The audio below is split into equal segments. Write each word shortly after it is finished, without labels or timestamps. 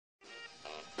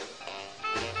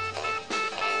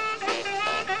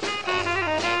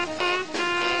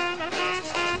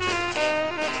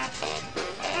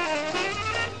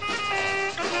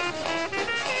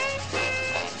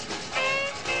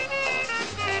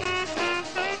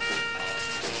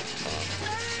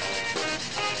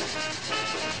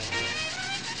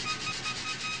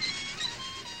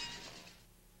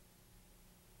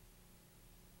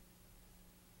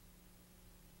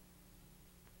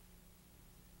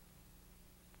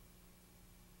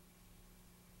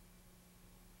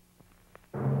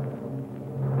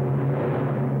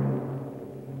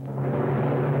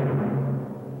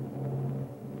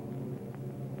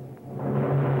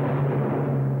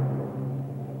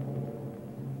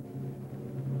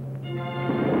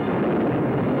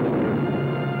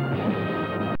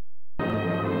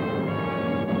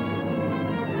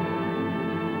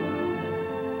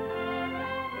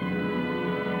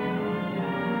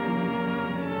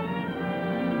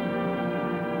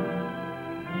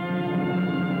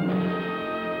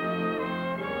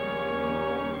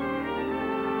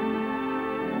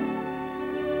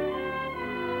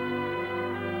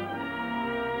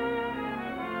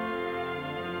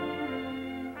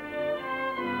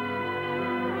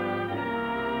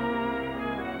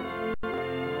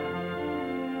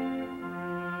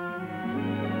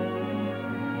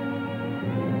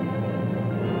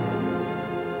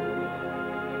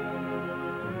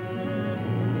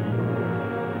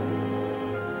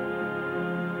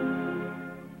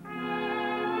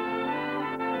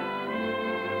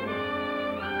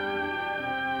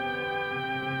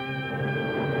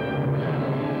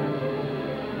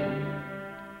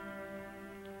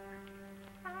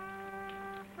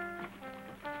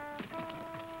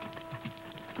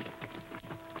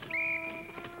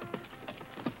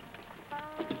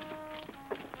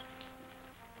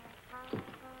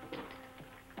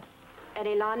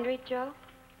Any laundry, Joe?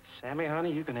 Sammy,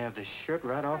 honey, you can have this shirt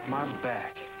right off my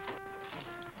back.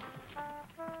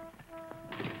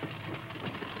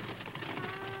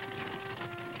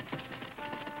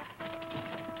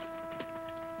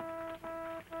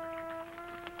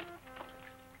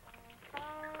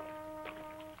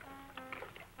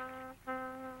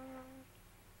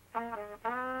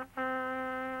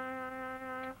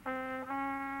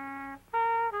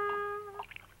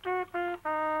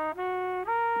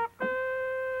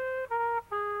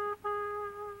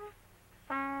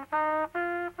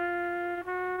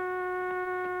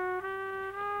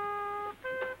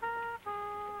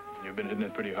 You've been hitting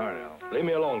it pretty hard, Al. Leave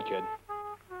me alone, kid.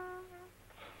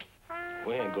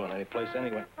 We ain't going anyplace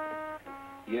anyway.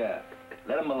 Yeah,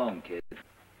 let him alone, kid. If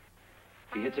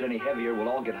he hits it any heavier, we'll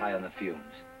all get high on the fumes.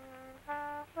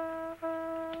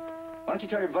 Why don't you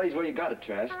tell your buddies where you got it,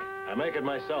 Trask? I make it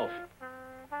myself.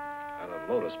 Out of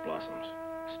lotus blossoms.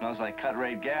 Smells like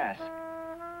cut-rate gas.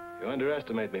 You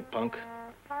underestimate me, punk.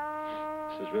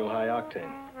 This is real high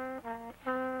octane.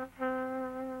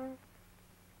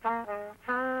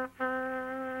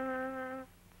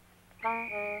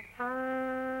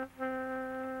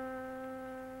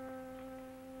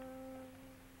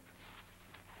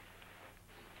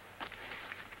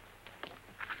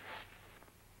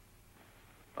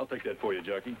 I'll take that for you,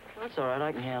 Jockey. That's all right,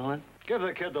 I can handle it. Give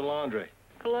the kid the laundry.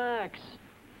 Relax.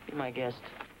 Be my guest.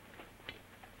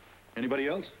 Anybody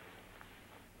else?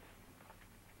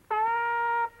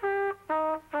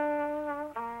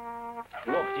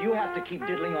 Look, do you have to keep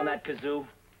diddling on that kazoo?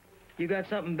 You got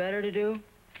something better to do?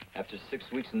 After 6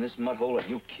 weeks in this mud hole, are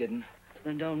you kidding?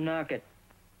 Then don't knock it.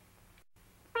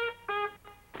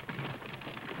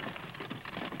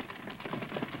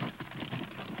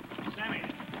 Sammy.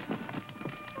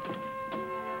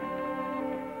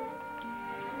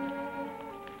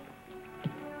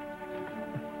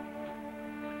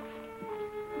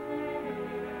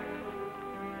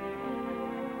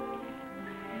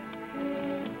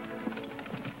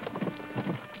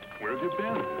 Where have you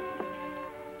been?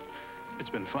 It's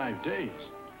been 5 days.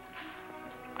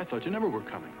 I thought you never were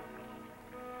coming.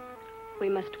 We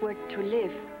must work to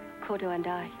live, Koto and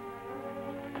I.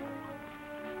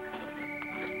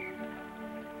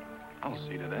 I'll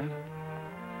see to that.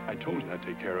 I told you I'd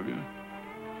take care of you.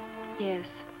 Yes.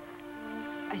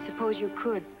 I suppose you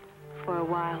could, for a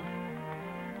while.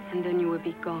 And then you would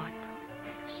be gone.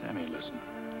 Sammy, listen.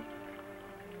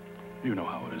 You know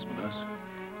how it is with us.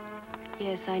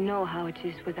 Yes, I know how it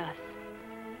is with us.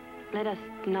 Let us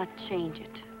not change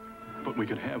it. But we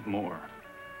could have more.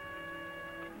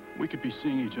 We could be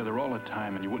seeing each other all the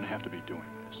time, and you wouldn't have to be doing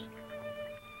this.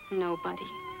 No, buddy.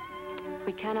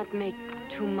 We cannot make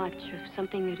too much of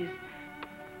something that is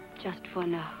just for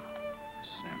now.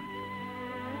 Sammy.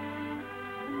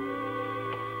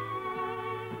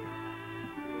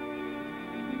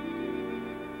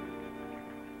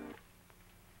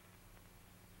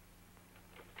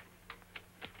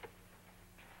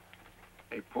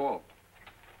 Hey, Paul,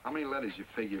 how many letters you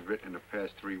figure you've written in the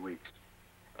past 3 weeks?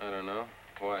 I don't know.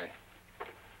 Why?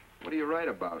 What do you write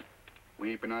about?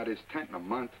 We ain't been out of this tent in a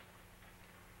month.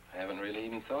 I haven't really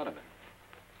even thought of it.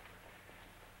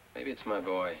 Maybe it's my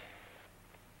boy.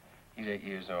 He's 8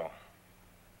 years old.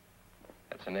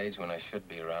 That's an age when I should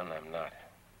be around and I'm not.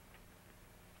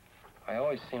 I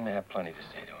always seem to have plenty to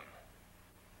say to him.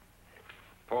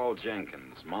 Paul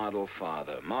Jenkins, model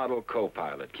father, model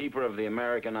co-pilot, keeper of the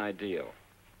American ideal.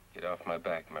 Get off my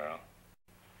back, Merrill.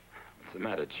 What's the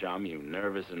matter, chum? You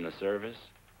nervous in the service?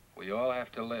 We all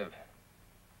have to live.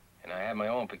 And I have my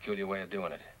own peculiar way of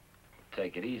doing it.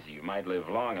 Take it easy. You might live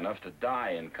long enough to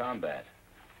die in combat.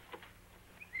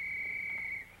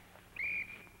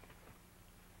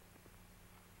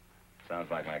 Sounds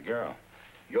like my girl.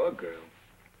 Your girl?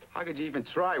 How could you even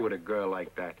try with a girl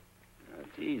like that?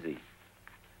 It's easy.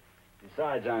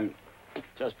 Besides, I'm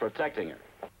just protecting her.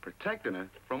 Protecting her?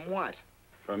 From what?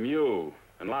 From you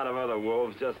and a lot of other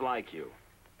wolves just like you.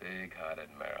 Big-hearted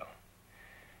Merrill.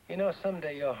 You know,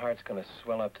 someday your heart's gonna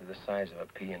swell up to the size of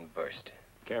a pea and burst.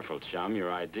 Careful, chum.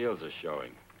 Your ideals are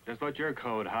showing. Just what's your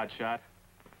code, hotshot?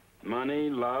 Money,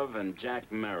 love, and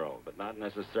Jack Merrill, but not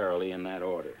necessarily in that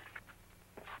order.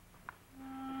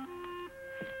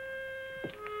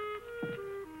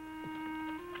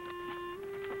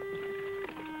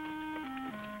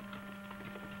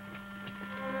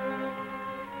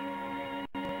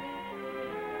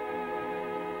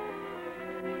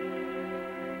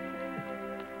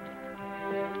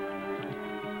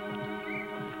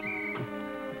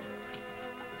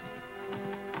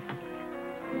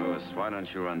 Why don't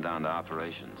you run down to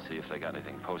operations, see if they got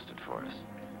anything posted for us?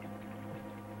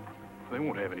 They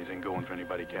won't have anything going for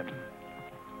anybody, Captain.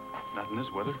 Not in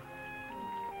this weather. Well,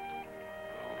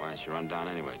 why don't you run down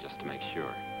anyway, just to make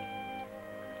sure?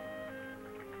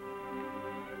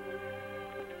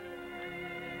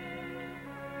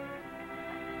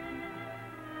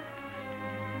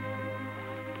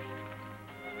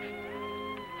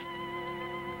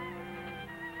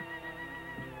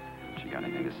 She got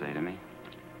anything to say to me?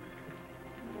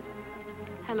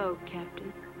 Hello,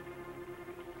 Captain.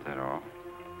 Is that all?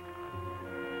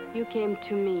 You came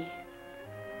to me.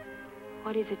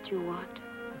 What is it you want?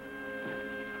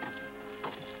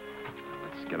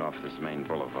 Let's get off this main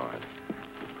boulevard.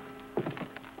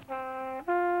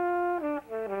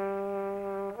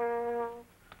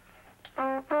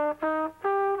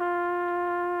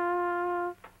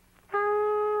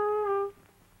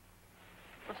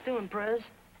 What's doing, Prez?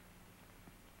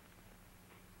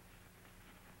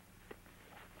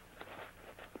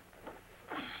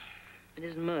 It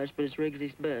isn't much, but it's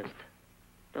Riggsy's best.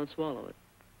 Don't swallow it.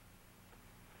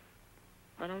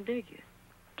 I don't dig you.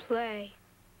 Play.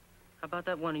 How about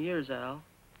that one of yours, Al?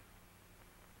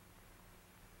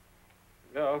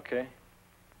 Yeah, okay.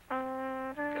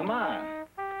 Come on.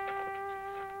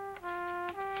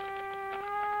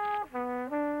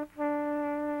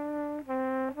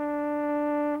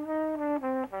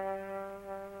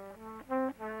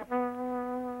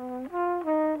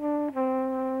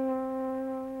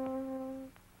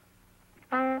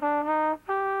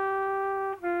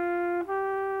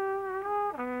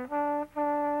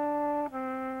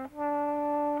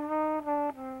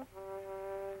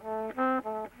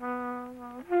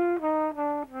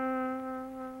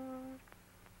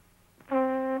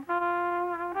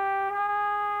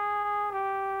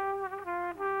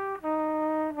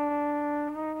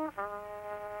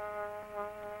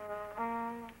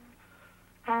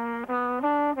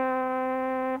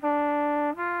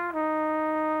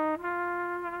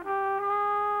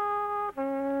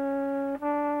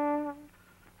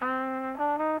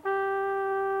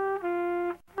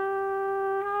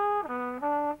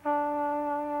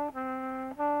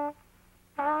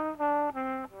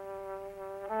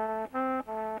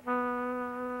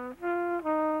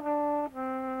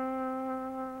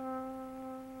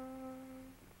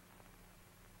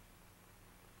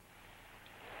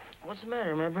 What's the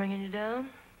matter? Am I bringing you down?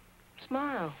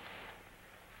 Smile.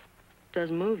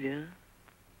 Doesn't move you, huh?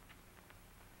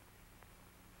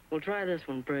 Well, try this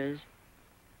one, Prez.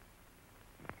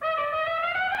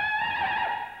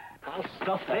 I'll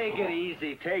stuff that. Take it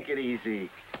easy, take it easy.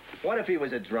 What if he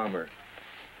was a drummer?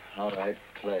 All right,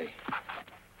 play.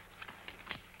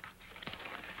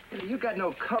 You got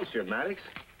no culture, Maddox.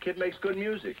 Kid makes good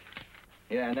music.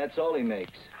 Yeah, and that's all he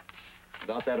makes.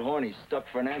 About that horn, he's stuck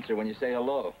for an answer when you say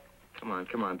hello. Come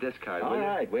on, this card, will you? All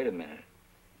right, wait a minute.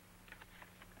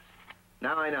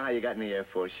 Now I know how you got in the Air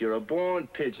Force. You're a born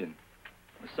pigeon.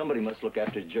 Well, somebody must look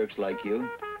after jerks like you.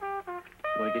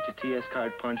 You want to get your TS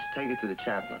card punched? Take it to the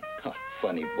chaplain. Oh,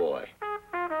 funny boy.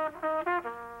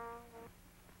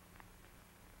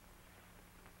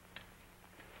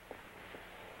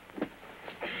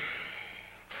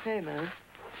 Hey, man.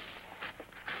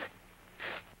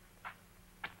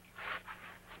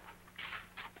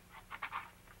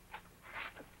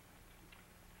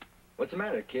 What's the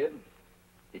matter, kid?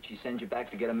 Did she send you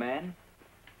back to get a man?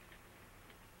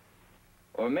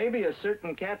 Or maybe a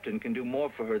certain captain can do more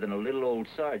for her than a little old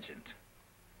sergeant.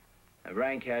 A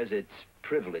rank has its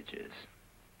privileges.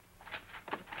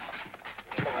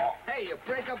 Hey, you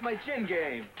break up my chin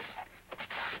game.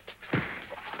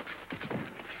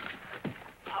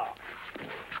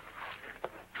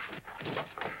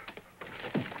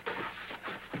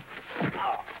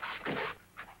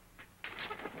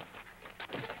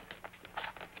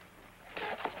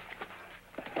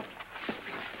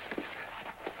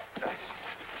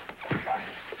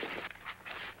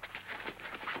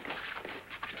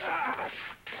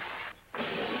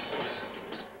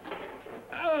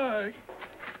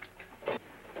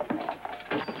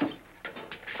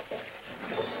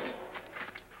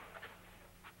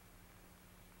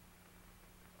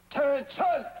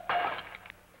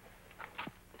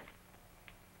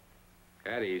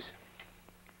 At ease.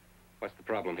 What's the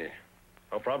problem here?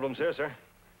 No problems here, sir.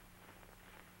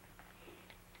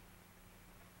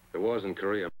 The war's in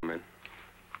Korea, man.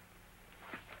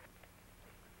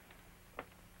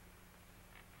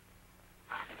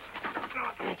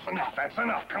 That's enough. That's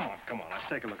enough. Come on. Let's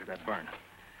take a look at that burn.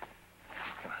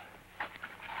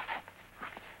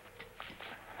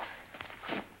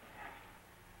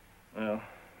 Well,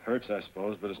 hurts, I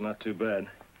suppose, but it's not too bad.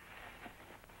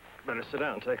 Better sit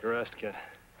down and take a rest, kid.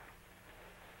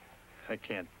 I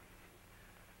can't.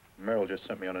 Merrill just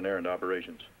sent me on an errand to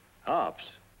operations. Ops.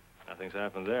 Nothing's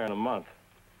happened there in a month.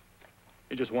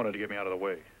 He just wanted to get me out of the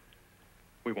way.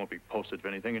 We won't be posted for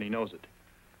anything, and he knows it.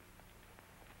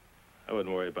 I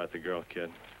wouldn't worry about the girl, kid.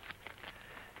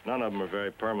 None of them are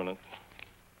very permanent.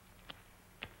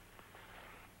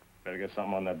 Better get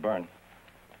something on that burn.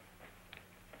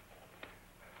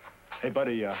 Hey,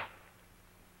 buddy, as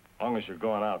long as you're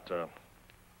going out,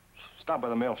 stop by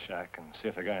the mail shack and see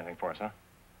if they got anything for us, huh?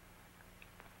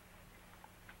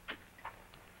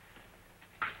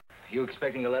 You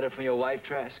expecting a letter from your wife,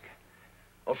 Trask?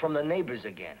 Or from the neighbors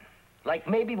again? Like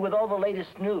maybe with all the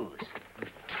latest news.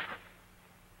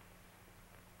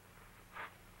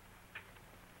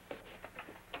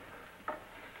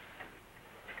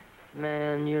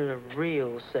 Man, you're a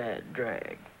real sad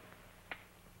drag.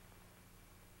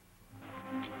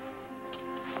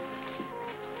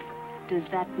 Does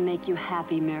that make you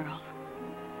happy, Merrill?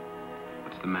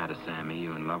 What's the matter, Sammy?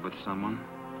 You in love with someone?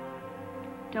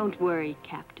 Don't worry,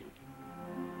 Captain.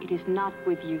 It is not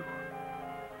with you.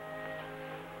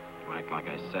 You act like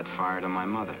I set fire to my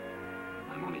mother.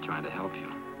 I'm only trying to help you.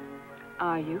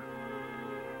 Are you?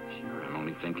 Sure, I'm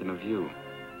only thinking of you.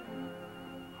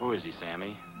 Who is he,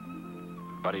 Sammy?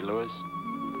 Buddy Lewis?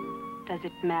 Does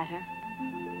it matter?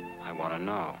 I want to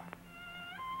know.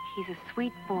 He's a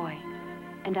sweet boy,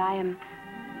 and I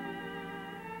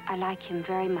like him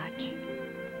very much.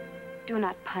 Do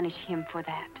not punish him for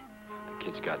that. The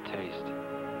kid's got taste.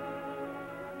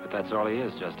 But that's all he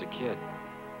is, just a kid.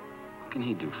 What can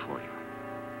he do for you?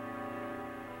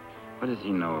 What does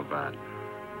he know about?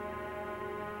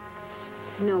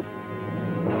 No.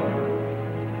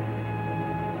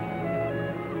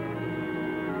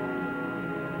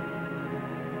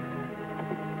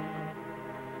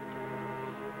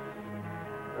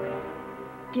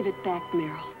 Give it back,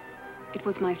 Merrill. It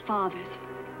was my father's.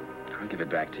 I'll give it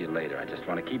back to you later. I just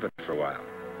want to keep it for a while.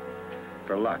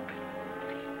 For luck.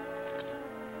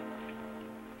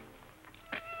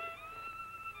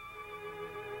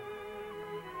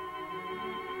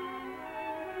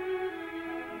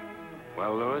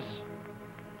 Well, Lewis?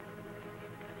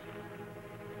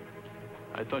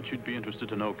 I thought you'd be interested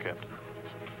to know, Captain.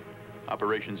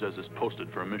 Operations as is posted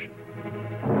for a mission.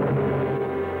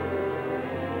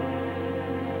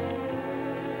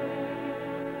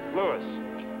 Lewis.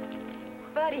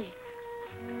 Buddy.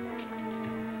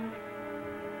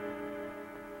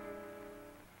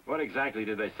 What exactly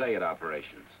did they say at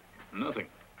operations? Nothing.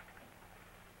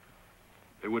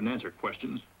 They wouldn't answer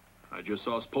questions. I just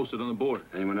saw us posted on the board.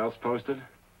 Anyone else posted?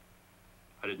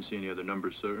 I didn't see any other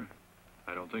numbers, sir.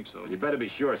 I don't think so. You better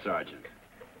be sure, Sergeant.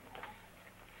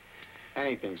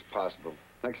 Anything's possible.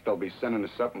 Next, they'll be sending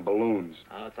us up in balloons.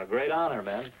 Oh, it's a great honor,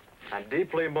 man. I'm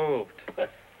deeply moved.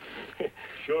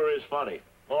 Sure is funny.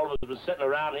 All of us been sitting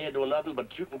around here doing nothing but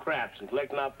shooting craps and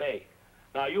collecting our pay.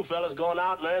 Now you fellas going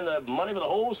out and earn the money for the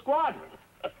whole squadron.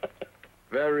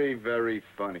 Very, very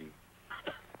funny.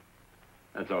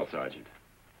 That's all, Sergeant.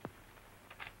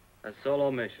 A solo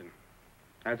mission.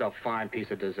 That's a fine piece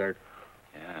of dessert.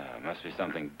 Yeah, it must be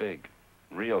something big.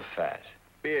 Real fat.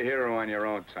 Be a hero on your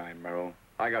own time, Merrill.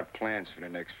 I got plans for the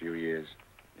next few years.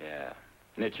 Yeah.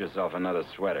 Knit yourself another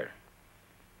sweater.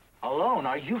 Alone?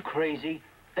 Are you crazy?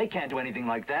 They can't do anything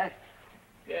like that.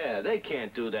 Yeah, they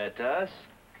can't do that to us.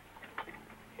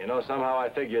 You know, somehow I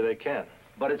figure they can.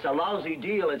 But it's a lousy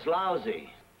deal. It's lousy.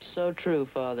 So true,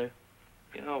 Father.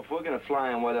 You know, if we're gonna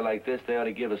fly in weather like this, they ought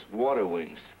to give us water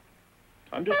wings.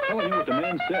 I'm just telling you what the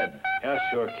man said. Yeah,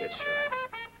 sure, kid,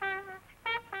 sure.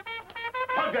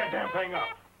 Plug that damn thing up.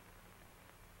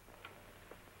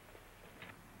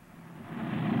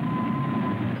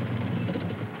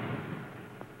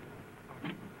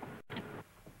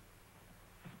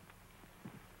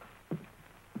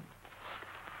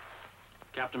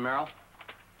 Captain Merrill?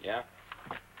 Yeah?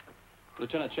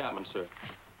 Lieutenant Chapman, sir.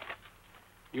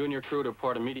 You and your crew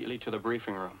report immediately to the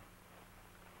briefing room.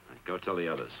 Go tell the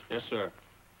others. Yes, sir.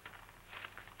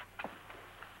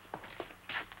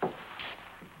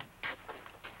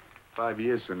 "5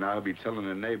 years from now, I'll be telling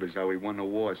the neighbors how we won the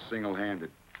war single-handed.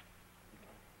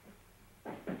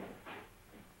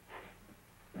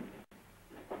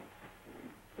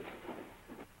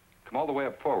 Come all the way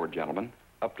up forward, gentlemen.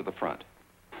 Up to the front.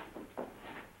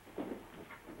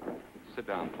 Sit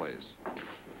down, please.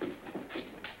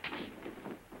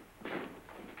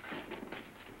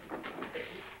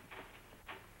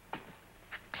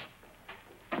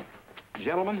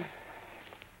 Gentlemen,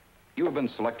 you have been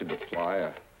selected to fly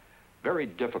a very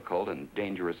difficult and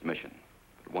dangerous mission,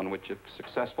 but one which, if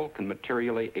successful, can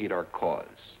materially aid our cause.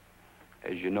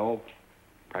 As you know,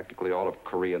 practically all of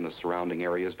Korea and the surrounding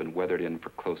area has been weathered in for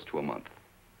close to a month.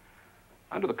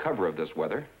 Under the cover of this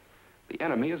weather, the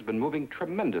enemy has been moving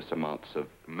tremendous amounts of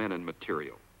men and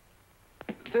material.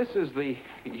 This is the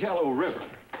Yellow River.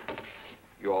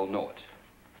 You all know it.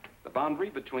 The boundary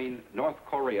between North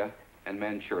Korea and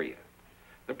Manchuria.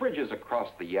 The bridges across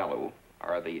the Yellow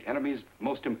are the enemy's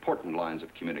most important lines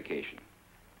of communication,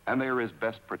 and they are his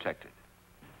best protected.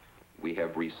 We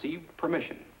have received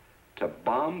permission to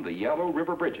bomb the Yellow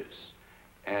River bridges,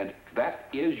 and that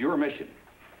is your mission.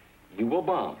 You will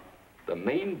bomb the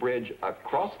main bridge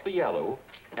across the Yellow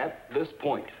at this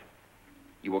point.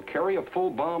 You will carry a full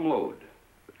bomb load.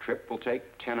 The trip will take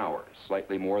 10 hours,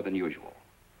 slightly more than usual.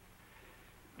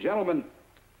 Gentlemen,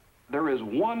 there is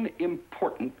one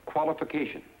important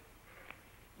qualification.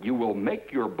 You will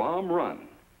make your bomb run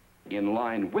in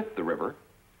line with the river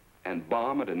and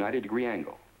bomb at a 90-degree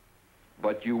angle.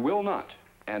 But you will not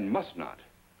and must not,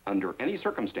 under any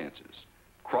circumstances,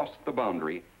 cross the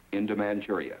boundary into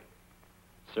Manchuria.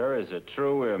 Sir, is it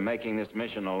true we're making this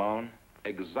mission alone?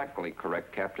 Exactly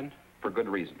correct, Captain, for good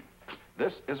reason.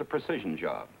 This is a precision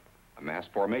job. A mass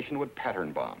formation would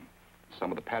pattern bomb.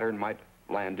 Some of the pattern might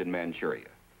land in Manchuria.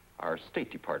 Our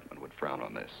State Department would frown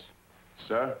on this.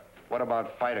 Sir, what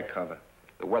about fighter cover?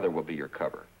 The weather will be your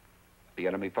cover. The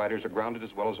enemy fighters are grounded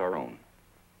as well as our own.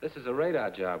 This is a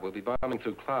radar job. We'll be bombing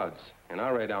through clouds, and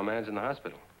our radar man's in the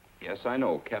hospital. Yes, I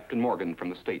know. Captain Morgan from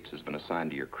the States has been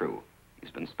assigned to your crew.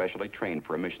 He's been specially trained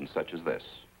for a mission such as this.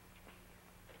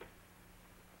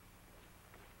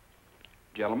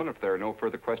 Gentlemen, if there are no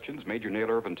further questions, Major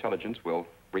Naylor of Intelligence will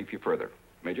brief you further.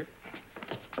 Major?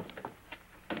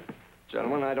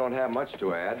 Gentlemen, I don't have much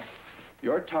to add.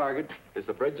 Your target is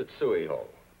the bridge at Suey Hole.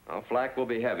 Now, flak will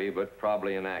be heavy, but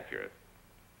probably inaccurate.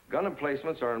 Gun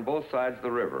emplacements are on both sides of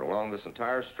the river along this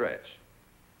entire stretch.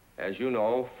 As you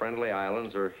know, friendly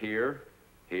islands are here,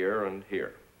 here, and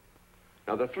here.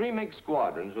 Now, the 3 MiG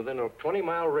squadrons within a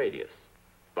 20-mile radius,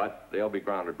 but they'll be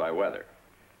grounded by weather.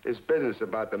 This business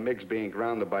about the MiGs being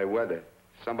grounded by weather,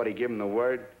 somebody give them the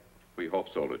word? We hope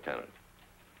so, Lieutenant.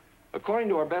 According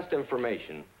to our best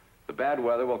information, the bad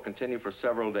weather will continue for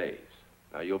several days.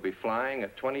 Now, you'll be flying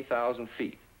at 20,000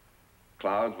 feet.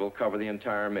 Clouds will cover the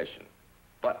entire mission.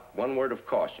 But one word of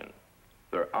caution.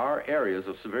 There are areas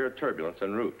of severe turbulence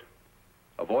en route.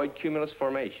 Avoid cumulus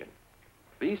formation.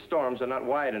 These storms are not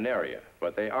wide in area,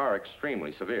 but they are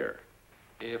extremely severe.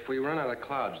 If we run out of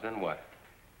clouds, then what?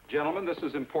 Gentlemen, this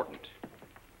is important.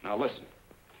 Now listen.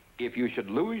 If you should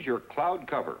lose your cloud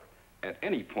cover at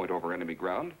any point over enemy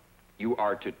ground, you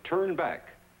are to turn back.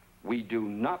 We do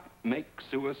not make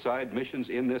suicide missions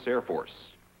in this Air Force.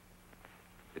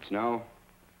 It's now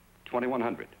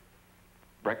 2100.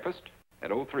 Breakfast at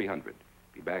 0300.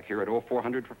 Be back here at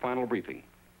 0400 for final briefing.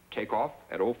 Take off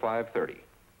at 0530.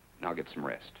 Now get some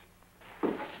rest.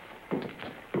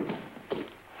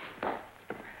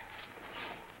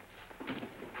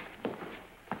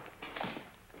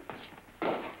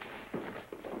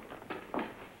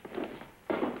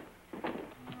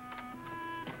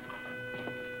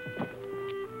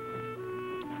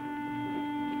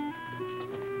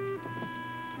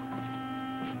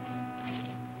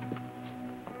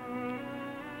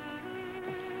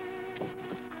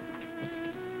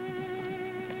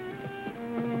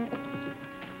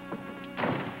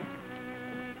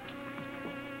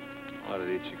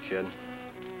 Kid.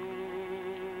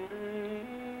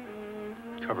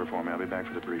 Cover for me. I'll be back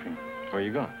for the briefing. Where are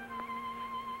you going?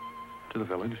 To the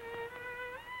village.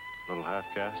 Little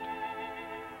half-caste?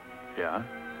 Yeah?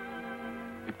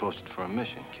 You posted for a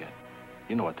mission, kid.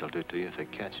 You know what they'll do to you if they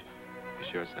catch you.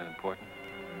 You sure it's that important?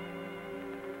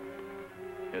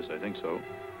 Yes, I think so.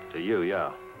 To you,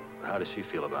 yeah. But how does she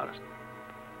feel about it?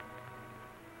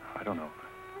 I don't know.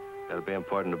 That'll be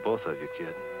important to both of you,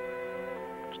 kid.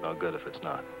 It's no good if it's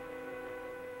not.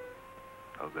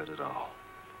 No good at all.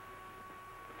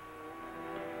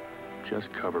 Just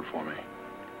cover for me.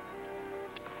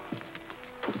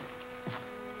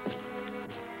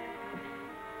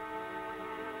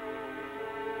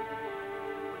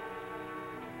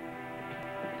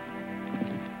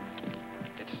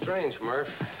 It's strange, Murph.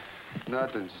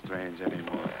 Nothing strange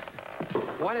anymore.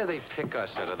 Why do they pick us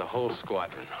out of the whole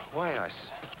squadron? Why us?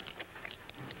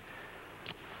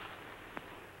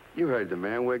 You heard the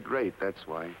man. We're great, that's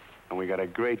why. And we got a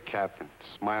great captain,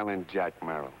 Smiling Jack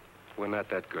Merrill. We're not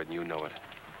that good, and you know it.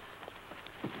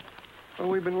 Well,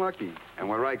 we've been lucky. And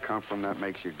where I come from, that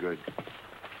makes you good.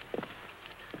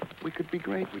 We could be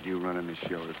great with you running the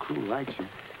show. The crew likes you.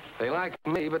 They like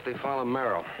me, but they follow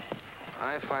Merrill.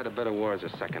 I fight a better war as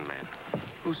a second man.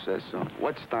 Who says so?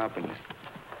 What's stopping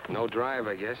you? No drive,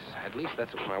 I guess. At least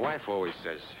that's what my wife always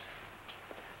says.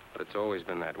 But it's always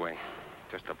been that way.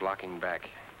 Just a blocking back.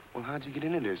 Well, how'd you get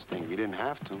into this thing? You didn't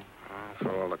have to.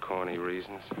 For all the corny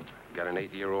reasons. Got an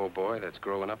 8-year-old boy that's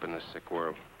growing up in this sick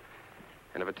world.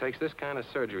 And if it takes this kind of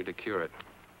surgery to cure it,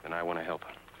 then I want to help.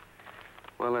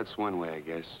 Well, that's one way, I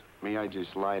guess. Me, I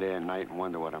just lie there at night and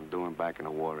wonder what I'm doing back in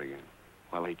the war again.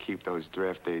 While they keep those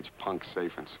draft-age punks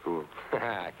safe in school. Come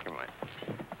on.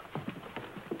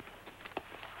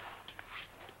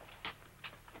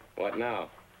 What now?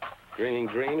 Dreaming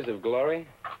dreams of glory?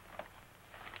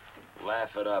 Laugh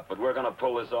it up, but we're gonna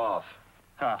pull this off.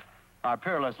 Huh. Our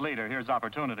peerless leader here's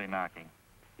opportunity knocking.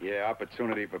 Yeah,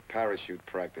 opportunity for parachute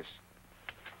practice.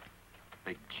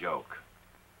 Big joke.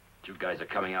 You guys are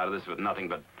coming out of this with nothing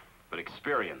but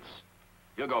experience.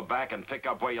 You'll go back and pick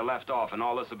up where you left off, and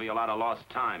all this will be a lot of lost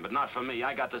time. But not for me.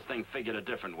 I got this thing figured a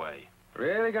different way.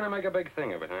 Really gonna make a big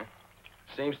thing of it, huh?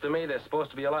 Seems to me there's supposed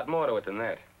to be a lot more to it than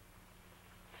that.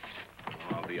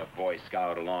 I'll be a Boy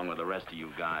Scout along with the rest of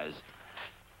you guys.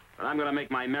 But I'm gonna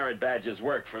make my merit badges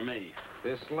work for me.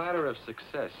 This ladder of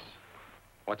success,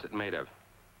 what's it made of?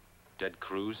 Dead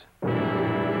crews?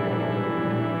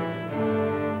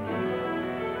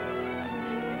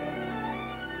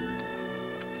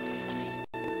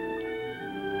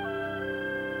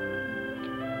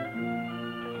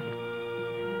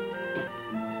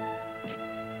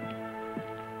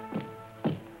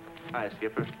 Hi,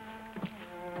 Skipper.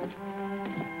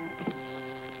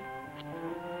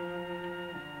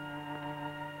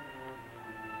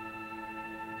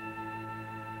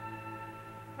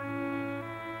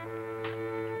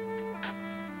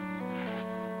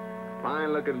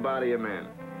 Fine-looking body of men.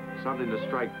 Something to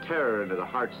strike terror into the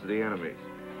hearts of the enemies.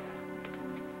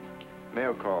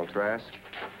 Mail call, Trask.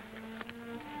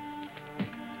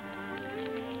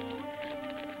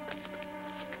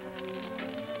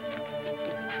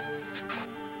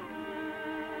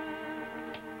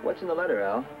 What's in the letter,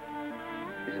 Al?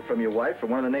 Is it from your wife or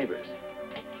one of the neighbors?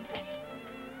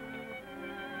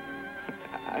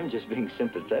 I'm just being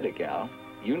sympathetic, Al.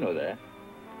 You know that.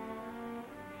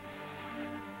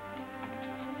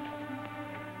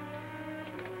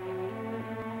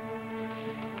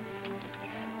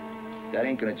 That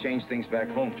ain't gonna change things back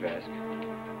home, Trask.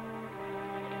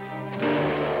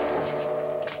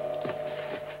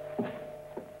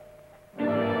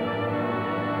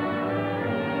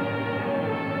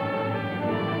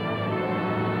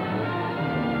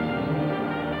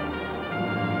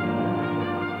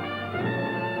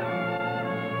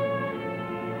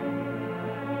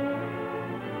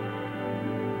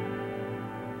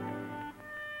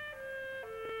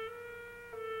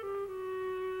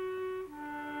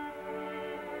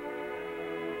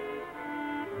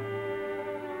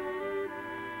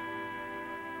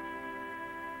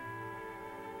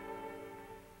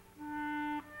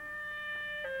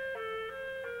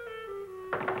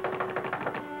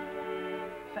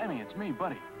 Sammy, it's me,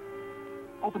 Buddy.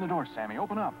 Open the door, Sammy.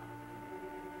 Open up.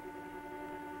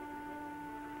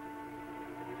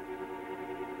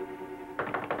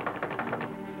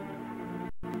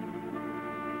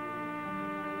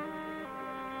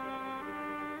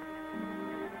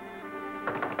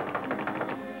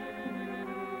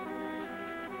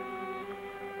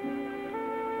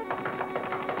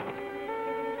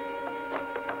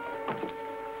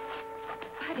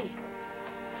 Buddy.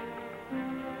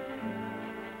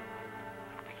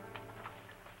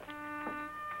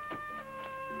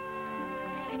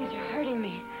 Please, you're hurting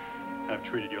me. I've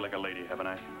treated you like a lady, haven't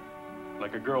I?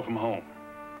 Like a girl from home.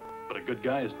 But a good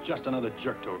guy is just another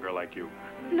jerk to a girl like you.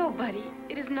 No, Buddy.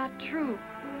 It is not true.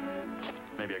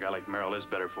 Maybe a guy like Merrill is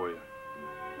better for you.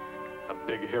 A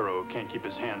big hero who can't keep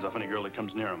his hands off any girl that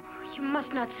comes near him. You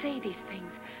must not say these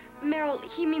things. Merrill,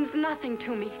 he means nothing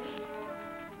to me.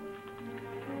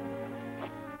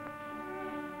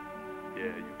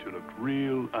 Yeah, you two look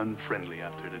real unfriendly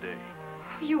out there today.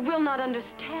 You will not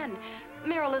understand.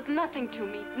 Merrill is nothing to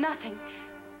me. Nothing.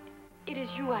 It is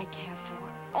you I care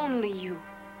for. Only you.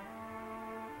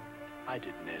 I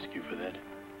didn't ask you for that.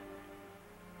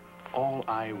 All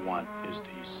I want is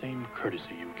the same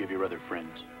courtesy you give your other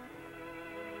friends.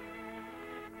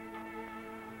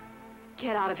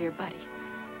 Get out of here, Buddy.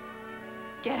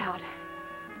 Get out.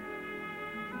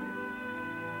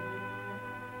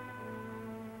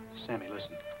 Sammy,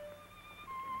 listen.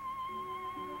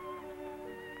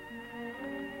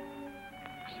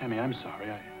 Sammy, I'm sorry.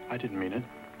 I didn't mean it.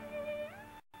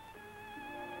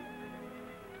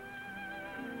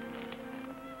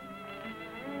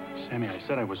 Sammy, I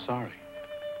said I was sorry.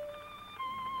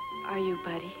 Are you,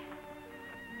 Buddy?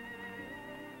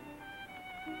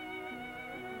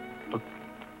 Look,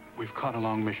 we've caught a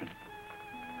long mission.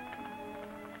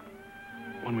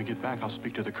 When we get back, I'll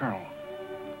speak to the colonel.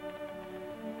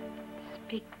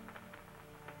 Speak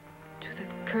to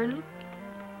the colonel?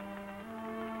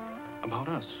 About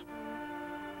us.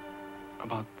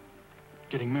 About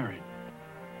getting married.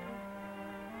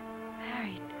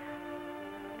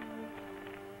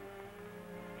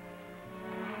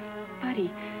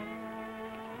 Buddy,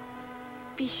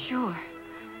 be sure.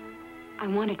 I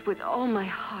want it with all my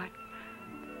heart.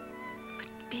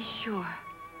 But be sure.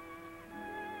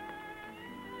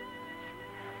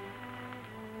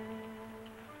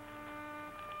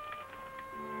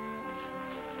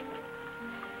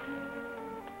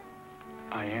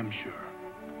 I am sure.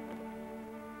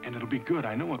 And it'll be good,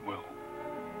 I know it will.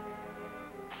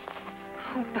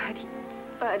 Oh, Buddy,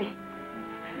 Buddy.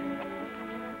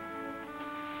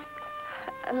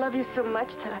 I love you so much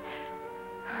that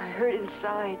I hurt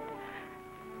inside.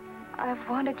 I've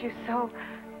wanted you so.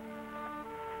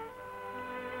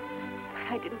 But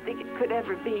I didn't think it could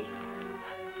ever be.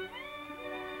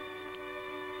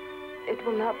 It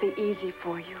will not be easy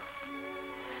for you.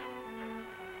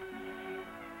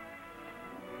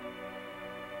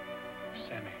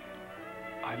 Sammy,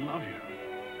 I love you.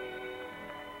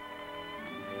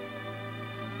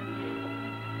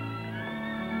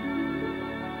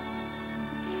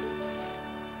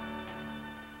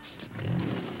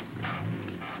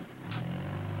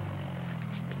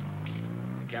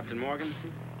 Captain Morgan?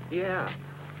 Yeah.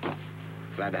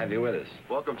 Glad to have you with us.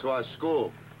 Welcome to our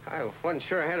school. I wasn't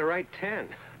sure I had the right 10. If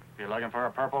you're looking for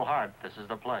a Purple Heart, this is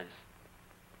the place.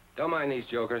 Don't mind these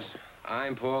jokers.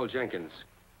 I'm Paul Jenkins,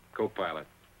 co-pilot.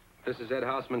 This is Ed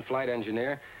Houseman, flight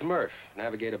engineer. Murph,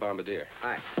 navigator bombardier.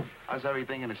 Hi. How's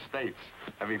everything in the States?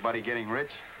 Everybody getting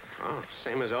rich? Oh,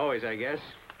 same as always, I guess.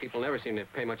 People never seem to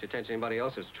pay much attention to anybody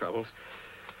else's troubles.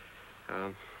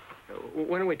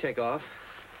 When do we take off?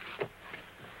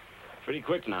 Pretty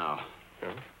quick now.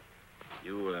 Huh?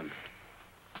 You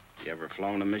ever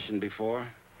flown a mission before?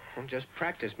 Just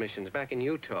practice missions back in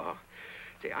Utah.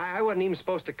 See, I wasn't even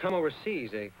supposed to come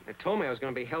overseas. They told me I was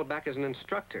going to be held back as an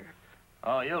instructor.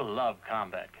 Oh, you'll love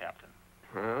combat, Captain.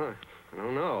 Well, I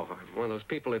don't know. I'm one of those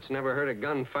people that's never heard a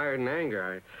gun fired in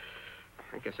anger.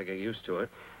 I guess I get used to it.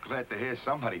 Glad to hear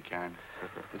somebody can.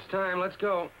 It's time. Let's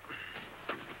go.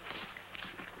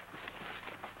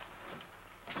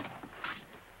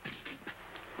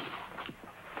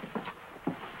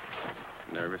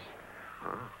 Nervous?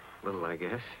 Oh, little, I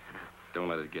guess. Don't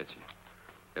let it get you.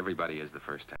 Everybody is the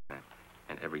first time,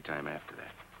 and every time after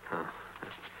that. Huh.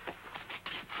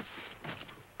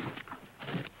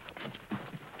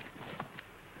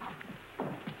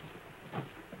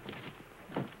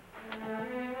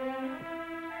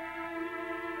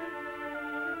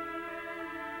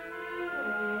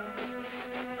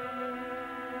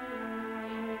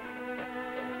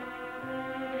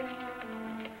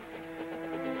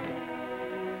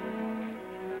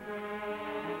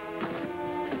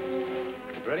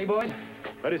 Ready, boys?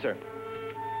 Ready, sir.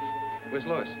 Where's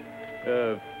Lewis?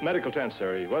 Medical tent,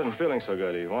 sir. He wasn't feeling so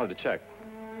good. He wanted to check.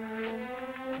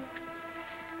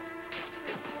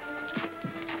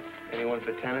 Anyone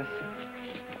for tennis?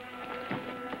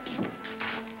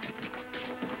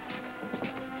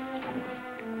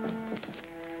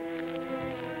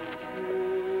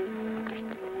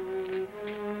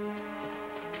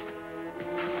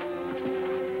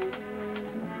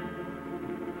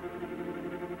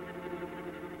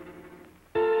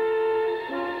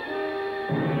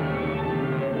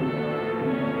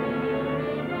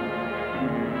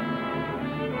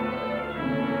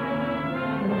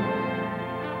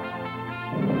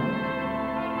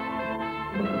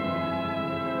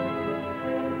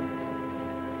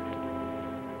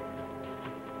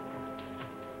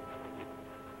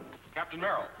 Captain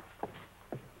Merrill.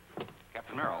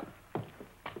 Captain Merrill.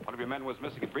 One of your men was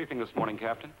missing at briefing this morning,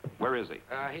 Captain. Where is he?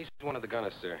 He's one of the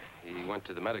gunners, sir. He went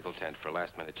to the medical tent for a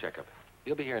last-minute checkup.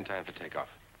 He'll be here in time for takeoff.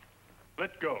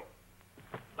 Let go.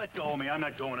 Let go of me. I'm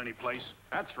not going anyplace.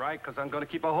 That's right, because I'm going to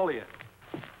keep a hold of you.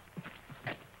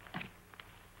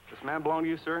 This man belong to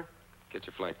you, sir? Get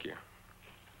your flight gear.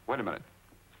 Wait a minute.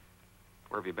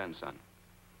 Where have you been, son?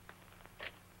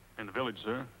 In the village,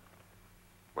 sir.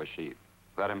 Was she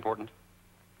that important?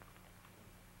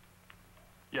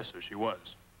 Yes, sir, she was.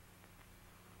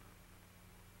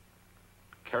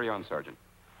 Carry on, Sergeant.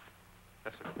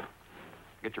 Yes, sir.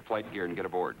 Get your flight gear and get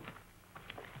aboard.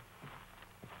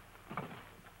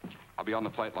 I'll be on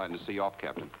the flight line to see you off,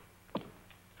 Captain.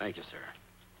 Thank you, sir.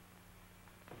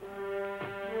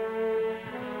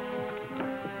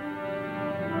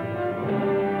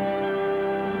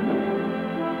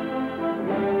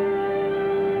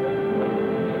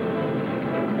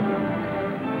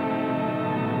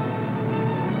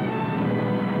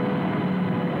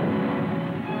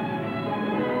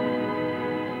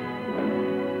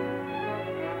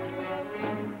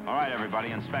 All right,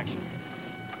 everybody, inspection.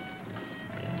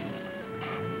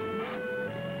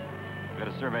 We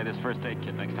got to survey this first aid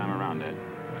kit next time around, Ed.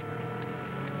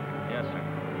 Yes, sir.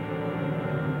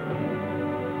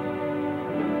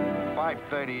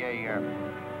 5:30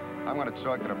 a.m. I'm going to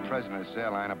talk to the president of this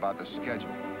airline about the schedule.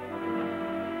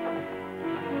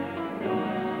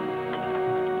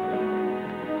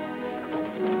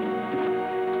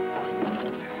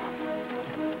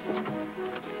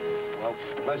 Well,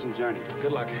 pleasant journey.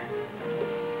 Good luck.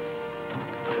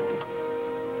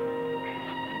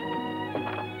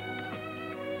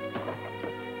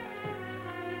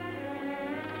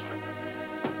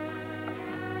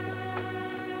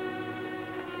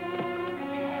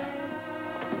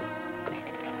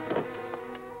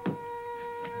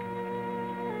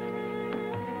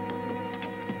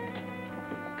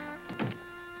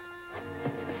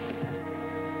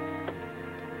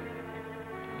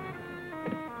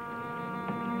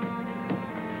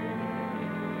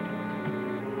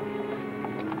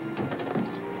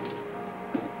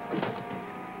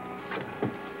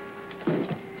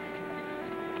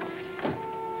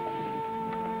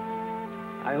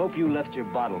 I hope you left your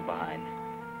bottle behind.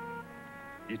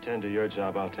 You tend to your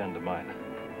job, I'll tend to mine.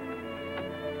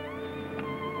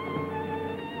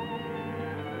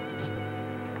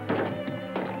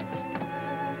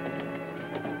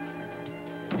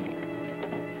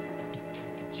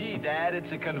 Gee, Dad,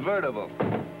 it's a convertible.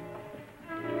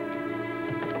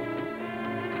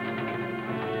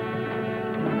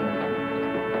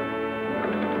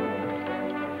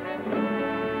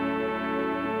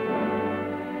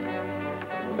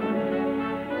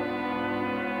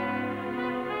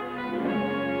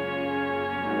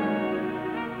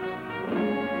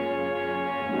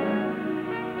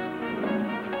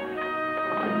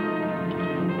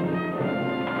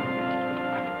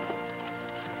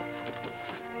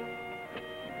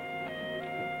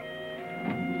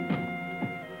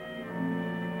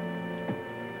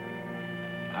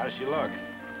 How does she look?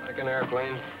 Like an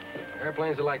airplane.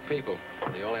 Airplanes are like people.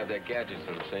 They all have their gadgets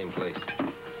in the same place.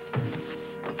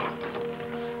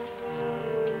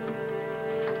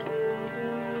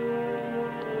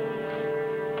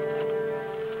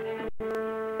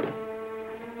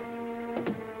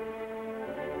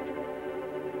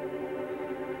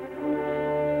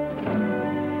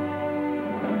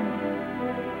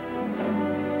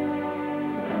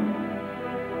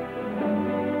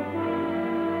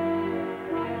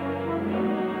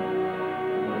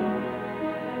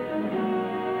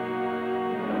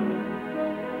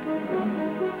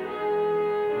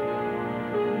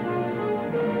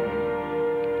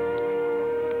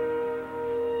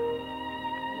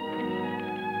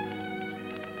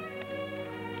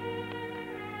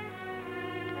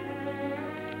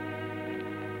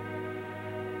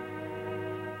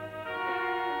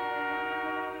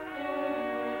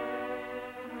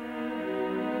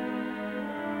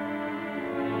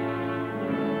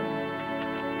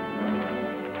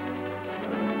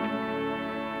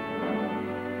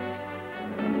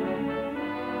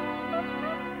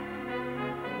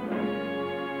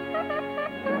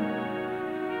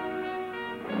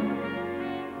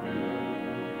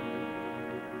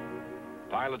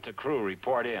 Pilot to crew,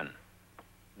 report in.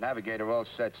 Navigator all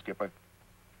set, Skipper.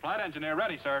 Flight engineer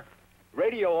ready, sir.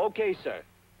 Radio, okay, sir.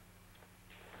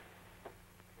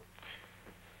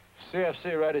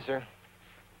 CFC ready, sir.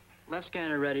 Left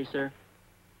scanner ready, sir.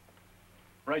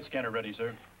 Right scanner ready,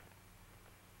 sir.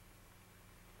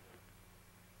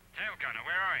 Tail gunner,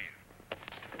 where are you?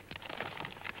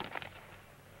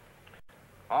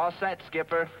 All set,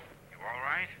 Skipper. You all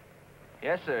right?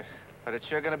 Yes, sir. But it's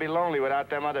sure gonna be lonely without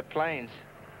them other planes.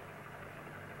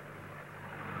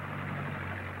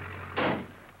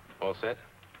 All set?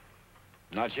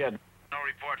 Not yet. No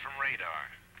report from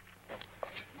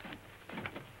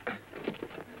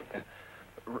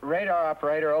radar. Radar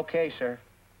operator, okay, sir.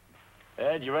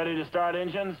 Ed, you ready to start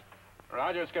engines?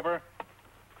 Roger, Skipper.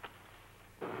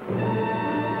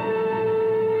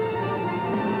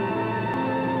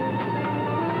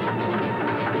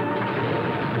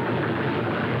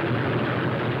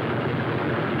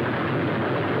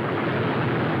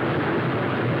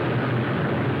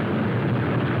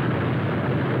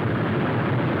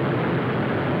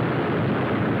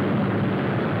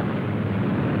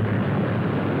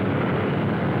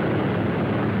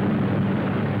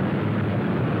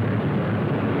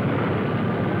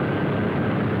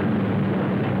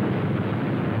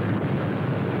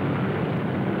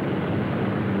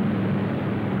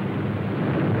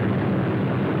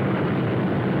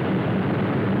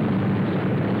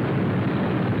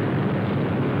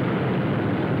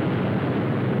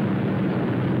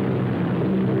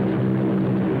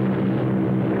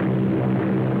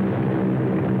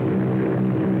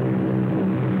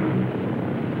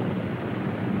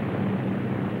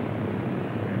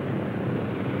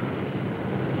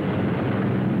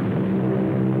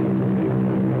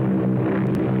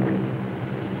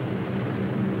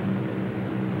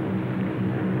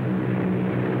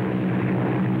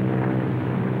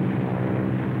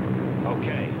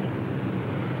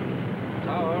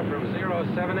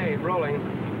 078, rolling.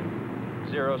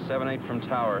 078 from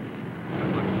tower.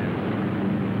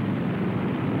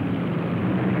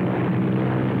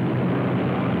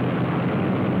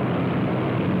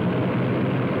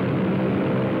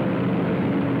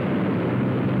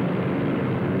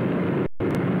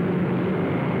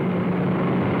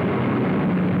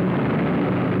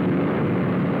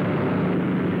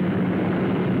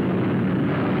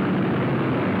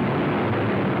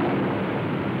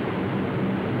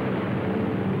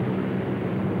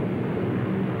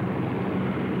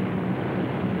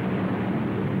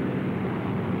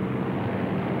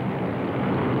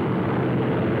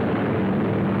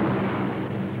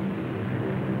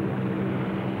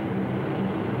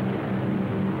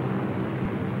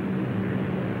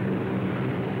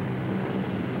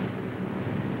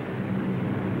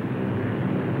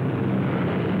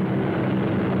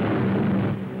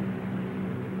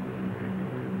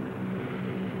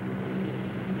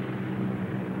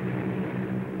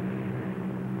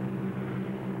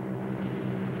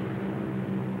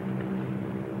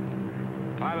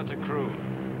 Pilot to crew.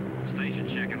 Station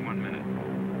check in 1 minute.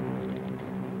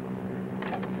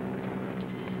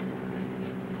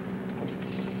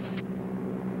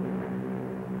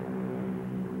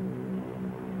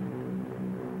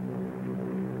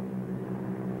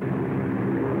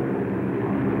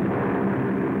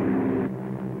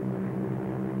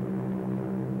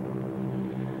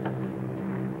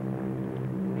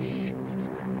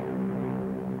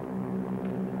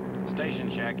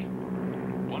 Station check.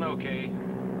 1 okay.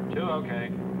 2 okay.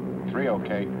 3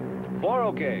 okay. 4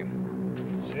 okay.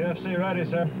 CFC ready,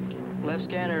 sir. Left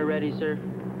scanner ready, sir.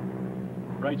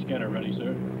 Right scanner ready,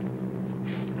 sir.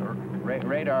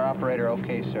 Radar operator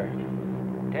okay, sir.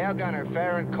 Tail gunner,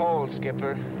 fair and cold,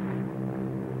 Skipper.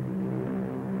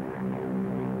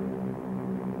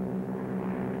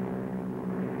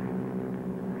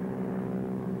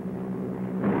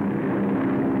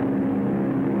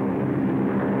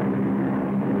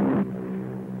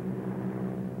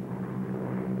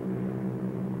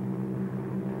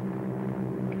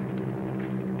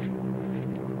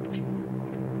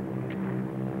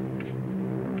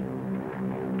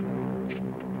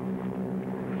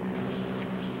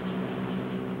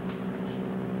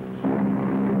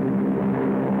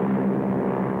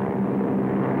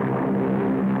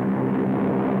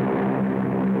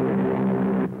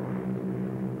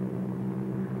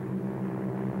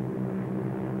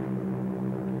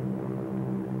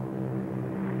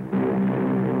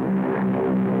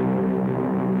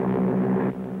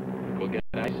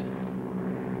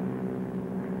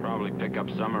 Probably pick up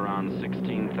some around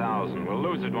 16,000. We'll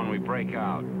lose it when we break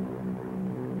out.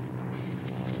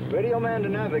 Radio man to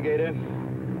navigator.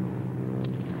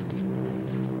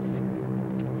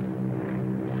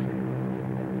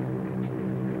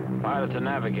 Pilot to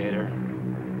navigator.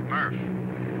 Murph.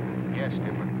 Yes,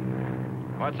 Skipper.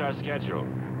 What's our schedule?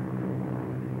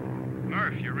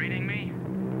 Murph, you reading me?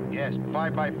 Yes,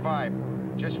 5 by 5.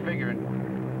 Just figuring.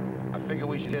 I figure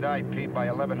we should hit IP by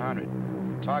 1100.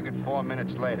 Target 4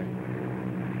 minutes later.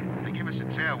 They give us a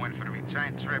tailwind for the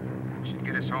return trip. Should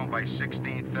get us home by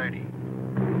 16:30.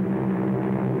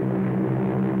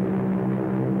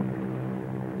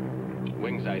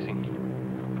 Wings icing.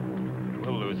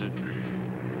 We'll lose it.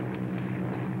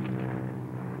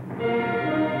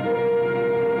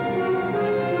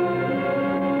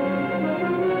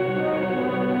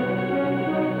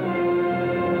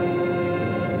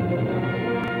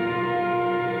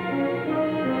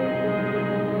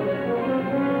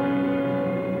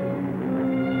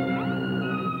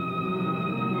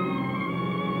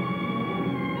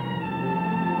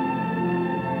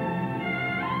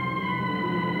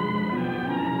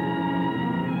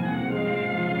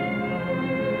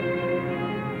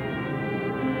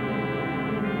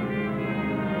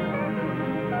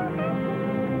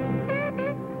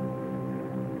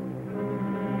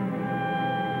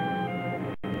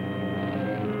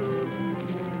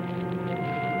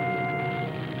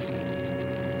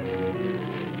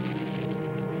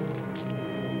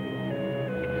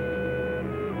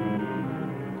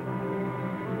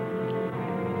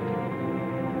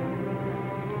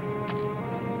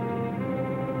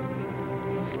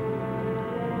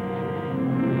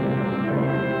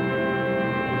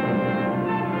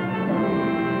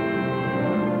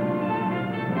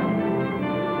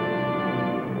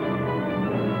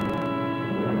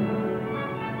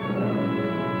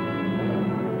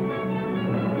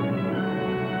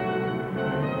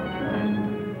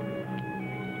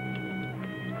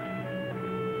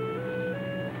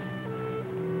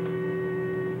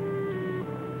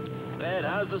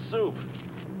 How's the soup?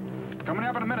 Coming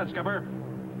up in a minute, Skipper.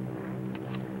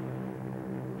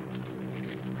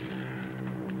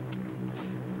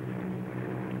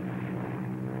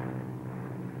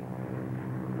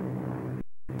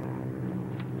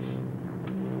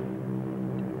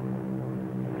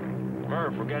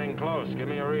 Murph, we're getting close. Give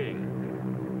me a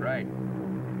reading. Right.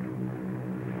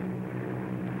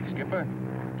 Skipper?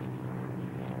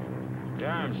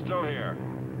 Yeah, I'm still here.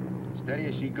 Steady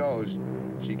as she goes.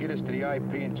 She get us to the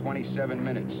IP in 27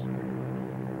 minutes.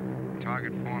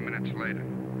 Target 4 minutes later.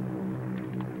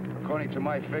 According to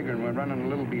my figuring, we're running a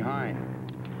little behind.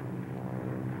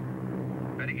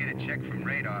 Better get a check from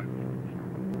radar.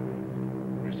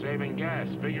 You're saving gas.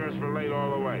 Figure us for late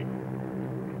all the way.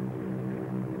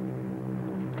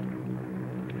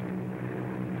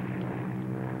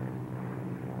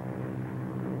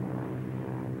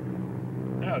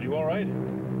 Al, you all right?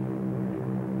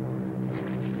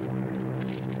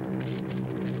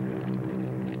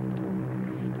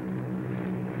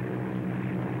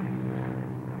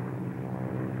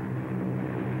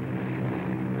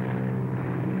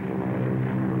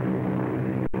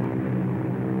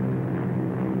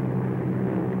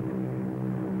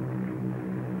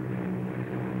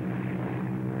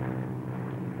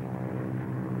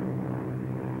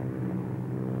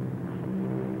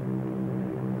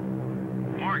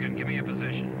 Morgan, give me a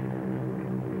position.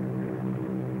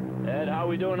 Ed, how are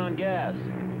we doing on gas?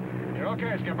 You're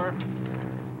okay, Skipper.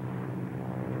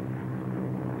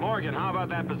 Morgan, how about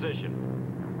that position?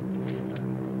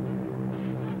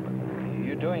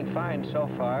 You're doing fine so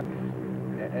far.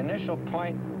 Initial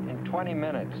point in 20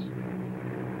 minutes.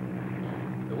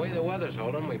 The way the weather's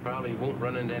holding, we probably won't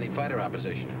run into any fighter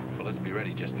opposition. But let's be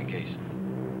ready just in case.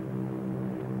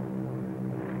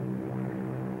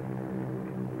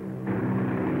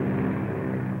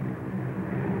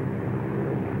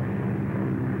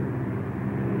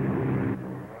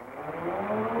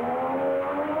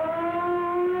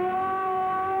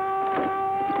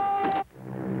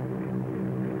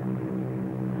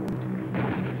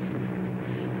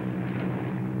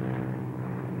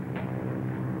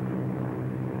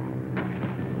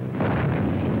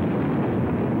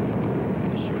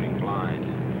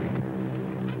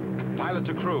 Pilot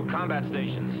to crew, combat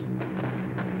stations.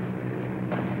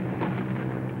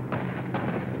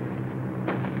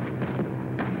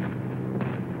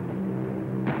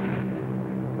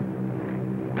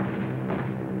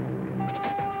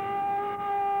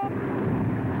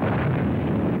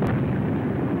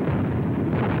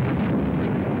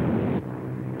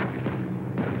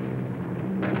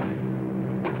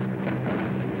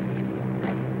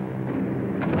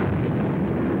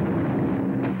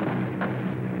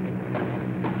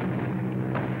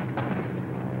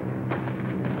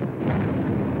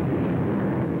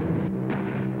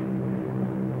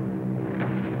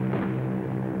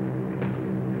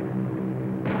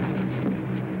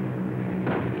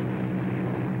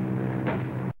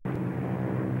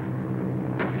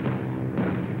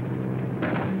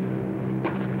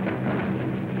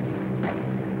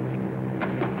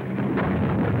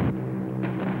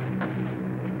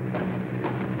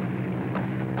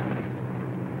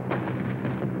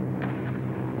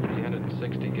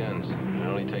 Guns. It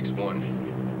only takes one.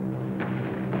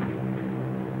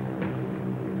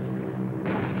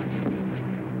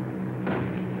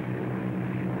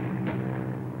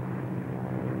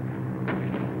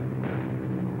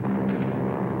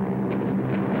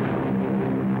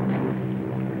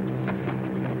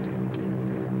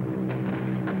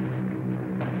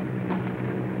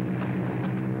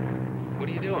 What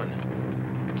are you doing?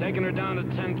 Taking her down to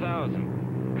 10,000.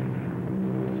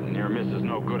 Near miss is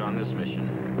no good on this mission.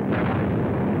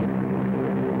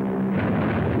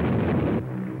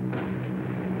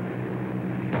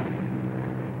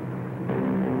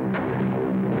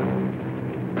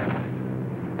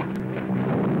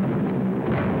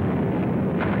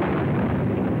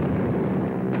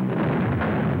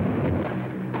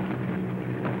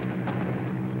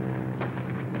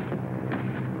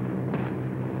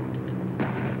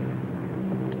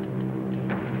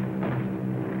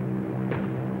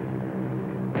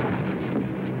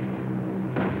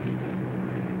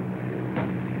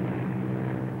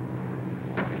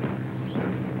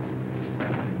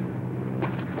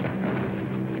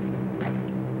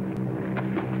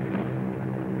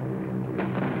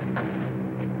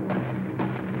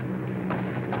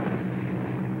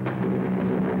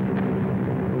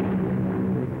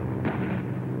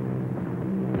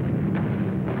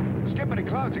 The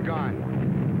clouds are gone.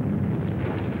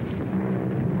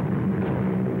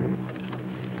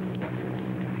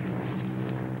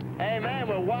 Hey, man,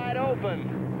 we're wide open.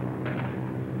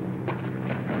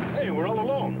 Hey, we're all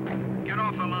alone. Get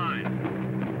off the line.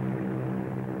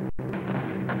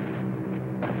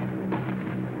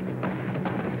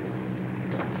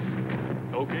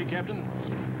 Okay, Captain?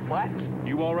 What?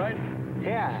 You all right?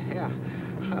 Yeah.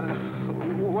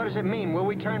 What does it mean? Will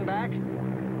we turn back?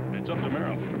 It's up to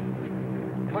Merrill.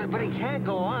 But he can't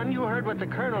go on. You heard what the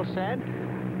colonel said.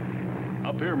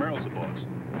 Up here, Merrill's the boss.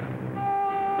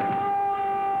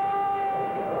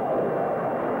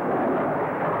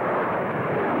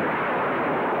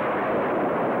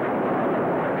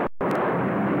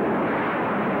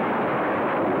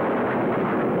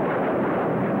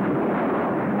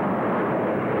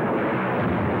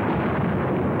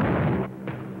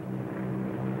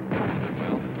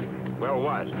 Well,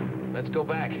 what? Let's go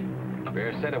back.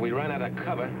 Bear said if we ran out of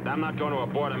cover... I'm not going to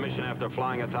abort a mission after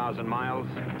flying 1,000 miles.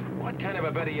 What kind of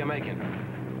a bet are you making?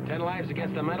 10 lives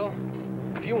against the medal?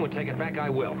 If you won't take it back, I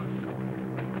will.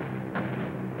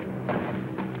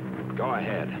 Go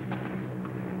ahead.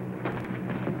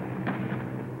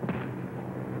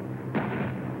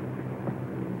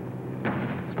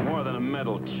 It's more than a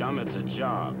medal, chum. It's a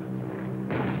job.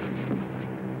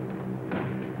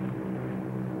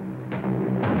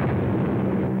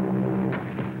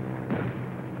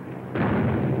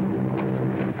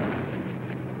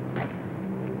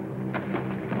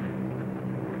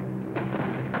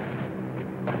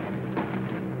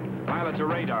 Pilot to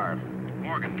radar.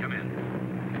 Morgan, come in.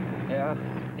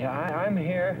 I'm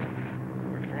here.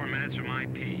 We're 4 minutes from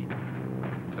IP.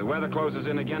 If the weather closes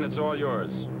in again, it's all yours.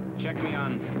 Check me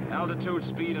on altitude,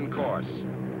 speed, and course.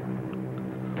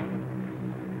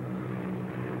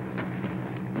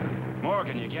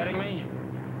 Morgan, you getting me?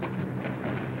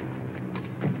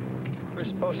 We're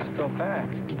supposed to go back.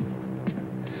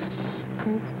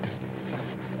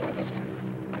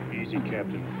 Easy,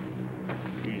 Captain.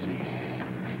 Easy.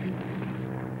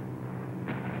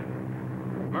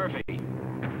 Murphy,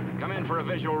 come in for a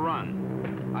visual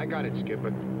run. I got it,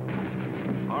 Skipper.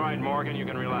 All right, Morgan, you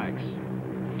can relax.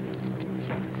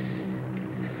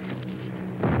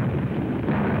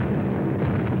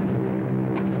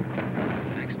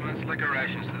 Next month's liquor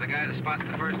rations to the guy that spots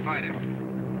the first fighter.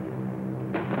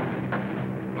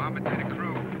 Bomb it to the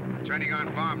crew. Turning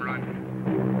on bomb run.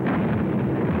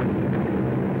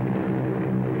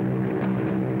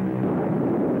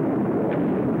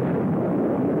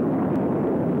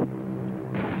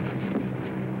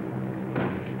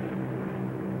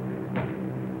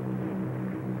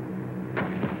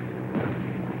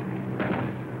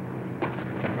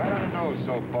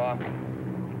 So far.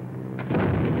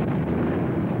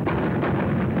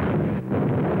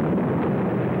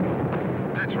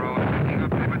 That's all. Nothing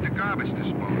up there but the garbage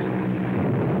disposal.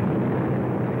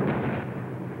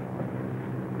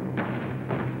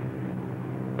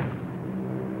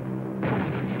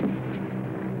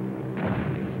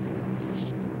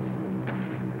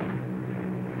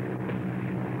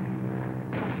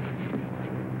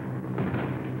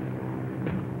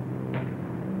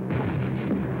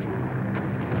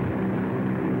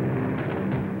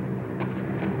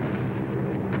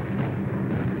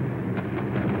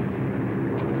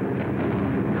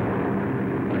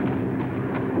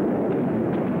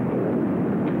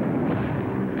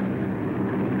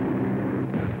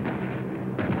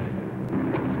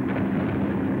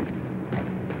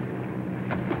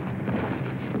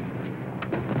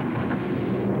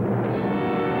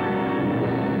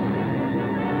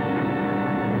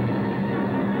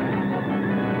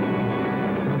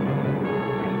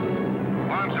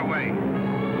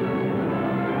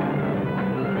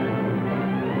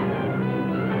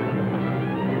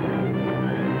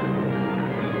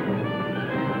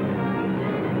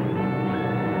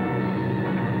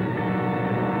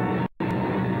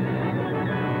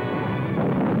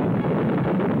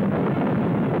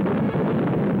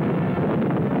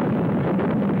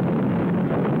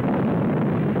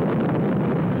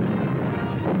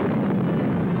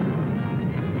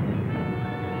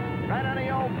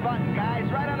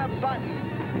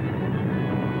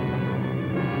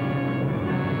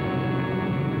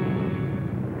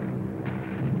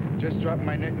 Just drop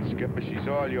my knitting, Skipper. She's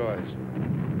all yours.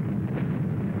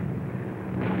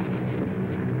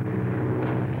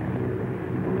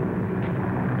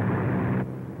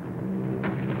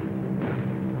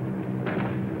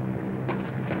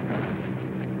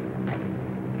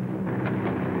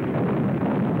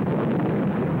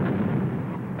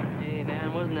 Hey,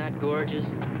 man, wasn't that gorgeous?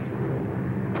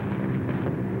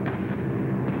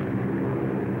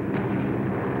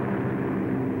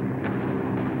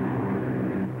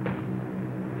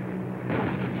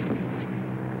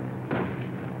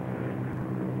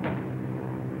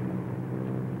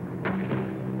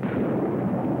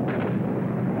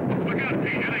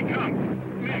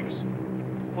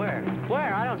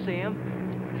 Where? I don't see him.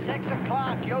 6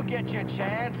 o'clock, you'll get your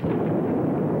chance.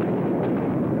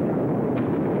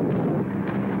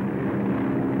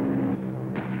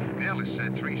 Bill has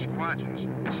sent 3 squadrons.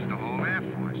 This is the whole Air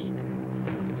Force.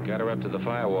 Got her up to the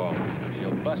firewall.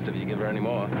 She'll bust if you give her any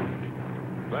more.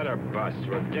 Let her bust.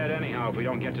 We're dead anyhow if we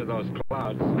don't get to those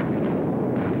clouds.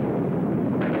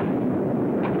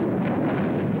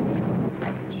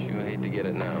 Sure hate to get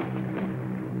it now.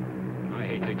 I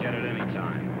hate to get it any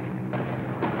time.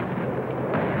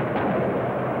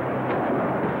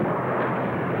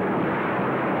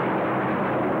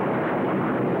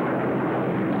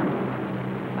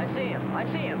 I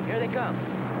see him. Here they come.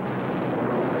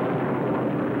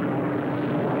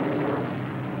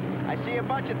 I see a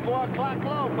bunch at 4 o'clock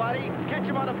low, buddy. Catch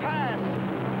him on the pass.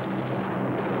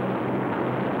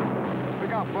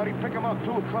 Look out, buddy. Pick him up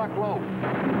 2 o'clock low.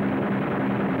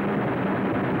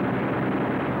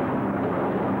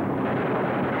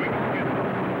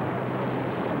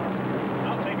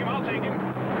 I'll take him.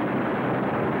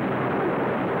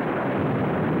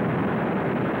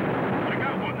 I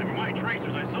got one. They were my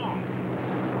tracers. I saw him.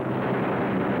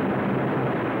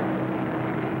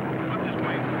 Up this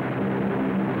way.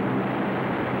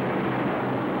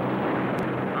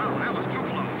 Oh, that was too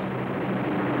close.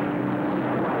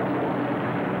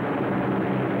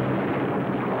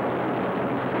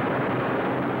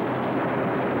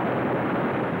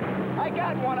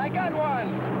 I got one.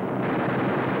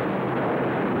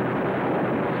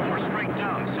 4 straight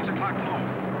down, 6 o'clock low.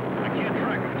 I can't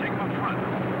track him. Take him up front.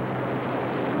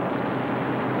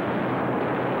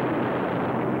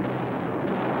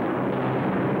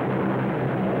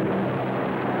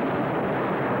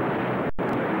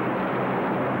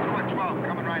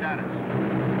 Coming right at us.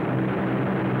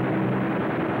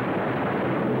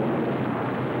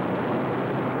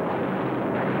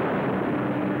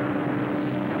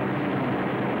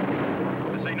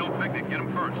 This ain't no picnic. Get him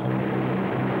first.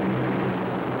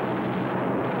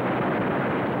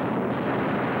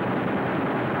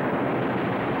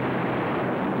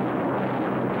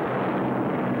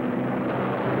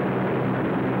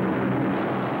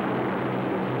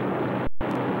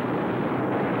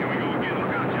 Here we go again.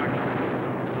 Look out, Chuck.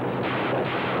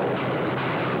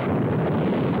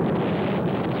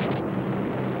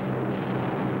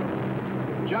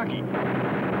 Jockey.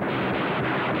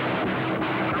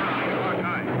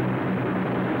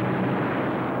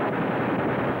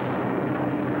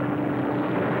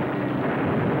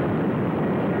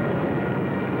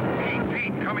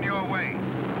 Pete, coming your way.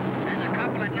 There's a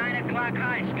couple at 9 o'clock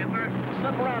high, Skipper.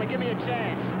 Slip around and give me a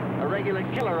chance. A regular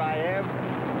killer I am.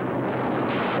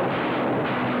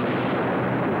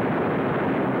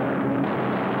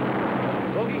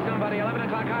 Bogey somebody, 11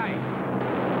 o'clock high.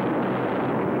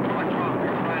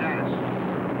 Coming right at us.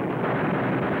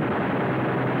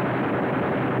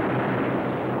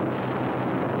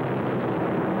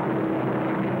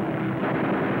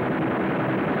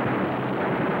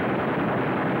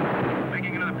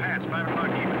 Making another pass, 5 o'clock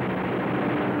even.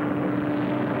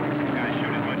 Guys,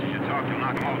 shoot as much as you talk, you'll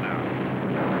knock them all down.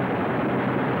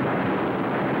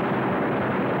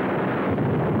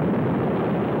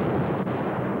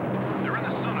 They're in the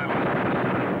sun, I lost them this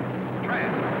time.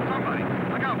 Trad, somebody,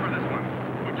 look out for this one.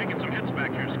 We're taking some hits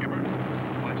back here, Skipper.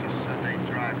 Bunch of Sunday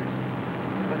drivers.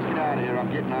 Let's get out of here. I'm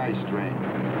getting eye strain.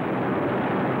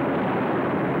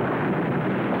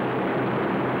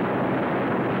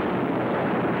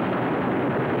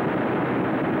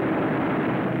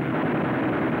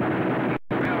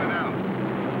 Bailing out.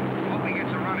 Hope he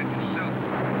gets a run at himself.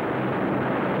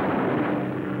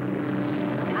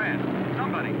 Trad,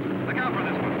 somebody, look out for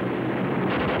this one.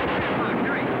 3 o'clock,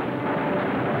 hurry.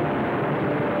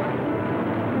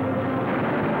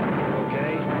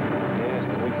 Okay? Yes,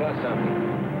 but we caught something.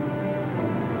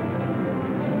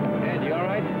 Ed, you all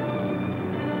right?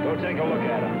 Go take a look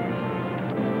at him.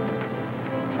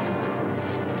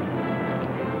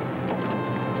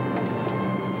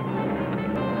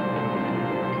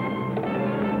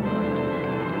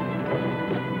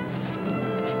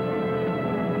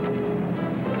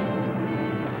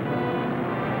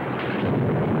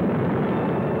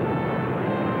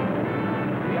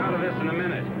 Be out of this in a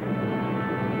minute.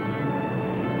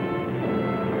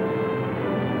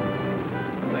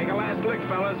 Take a last lick,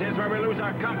 fellas. Here's where we lose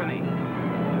our company.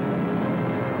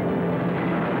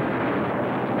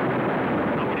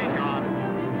 Nobody gone.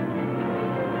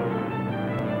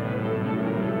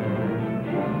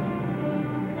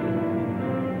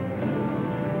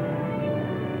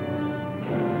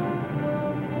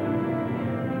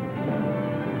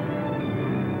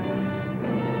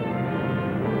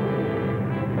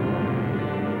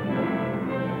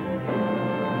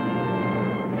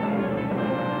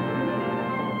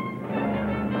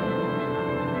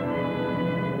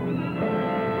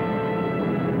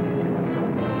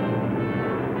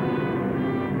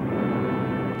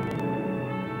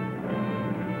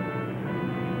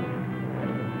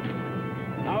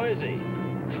 is he?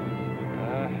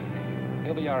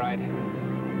 He'll be all right.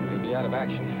 He'll be out of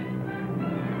action.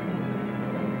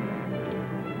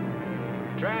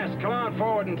 Trask, come on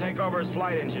forward and take over as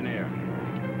flight engineer.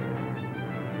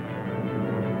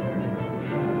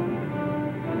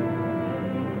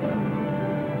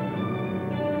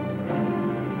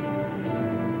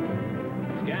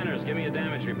 Scanners, give me a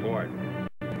damage report.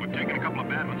 We're taking a couple of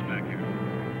bad ones back here.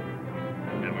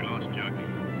 And we lost Jockey.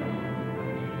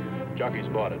 Jockey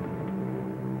spotted.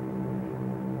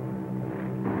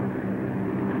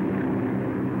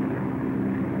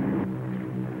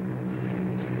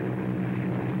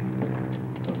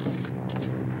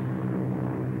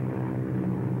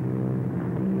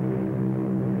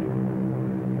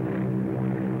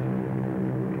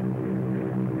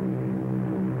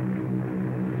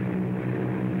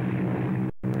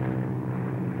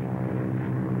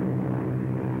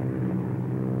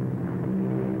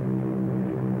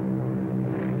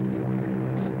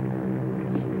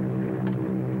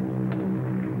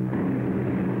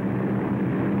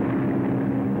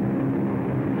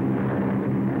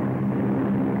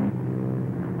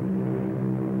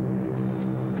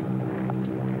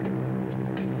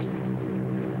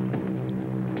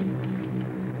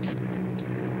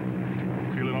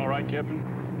 Captain?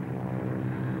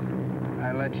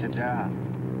 I let you down.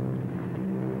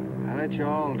 I let you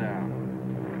all down.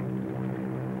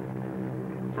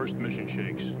 First mission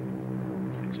shakes.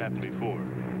 It's happened before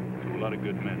to a lot of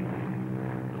good men.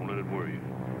 Don't let it worry you.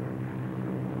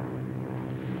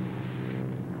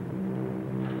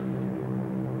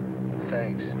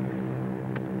 Thanks.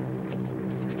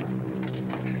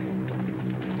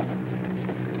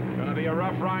 Gonna be a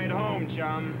rough ride home,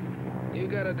 chum. You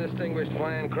got a distinguished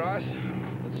plan, Cross.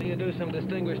 Let's see you do some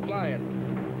distinguished flying.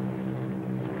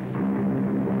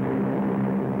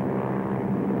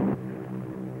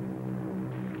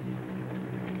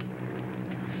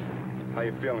 How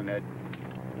you feeling, Ed?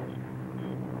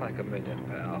 Like a million,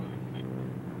 pal.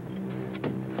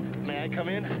 May I come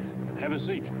in? Have a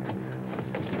seat.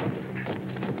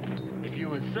 If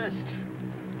you insist.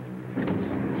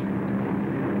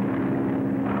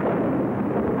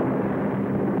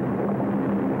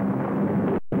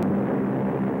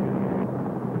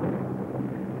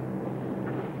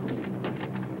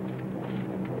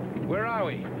 Where are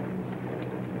we?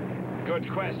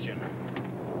 Good question.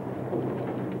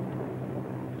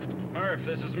 Murph,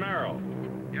 this is Merrill.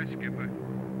 Yes, Skipper.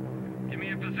 Give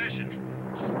me a position.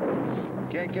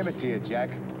 Can't give it to you, Jack.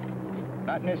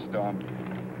 Not in this storm.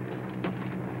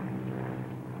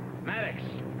 Maddox.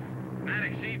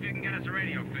 Maddox, see if you can get us a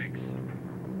radio fix.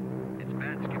 It's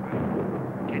bad, Skipper.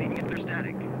 Can't even get their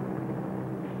static.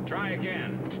 Try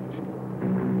again.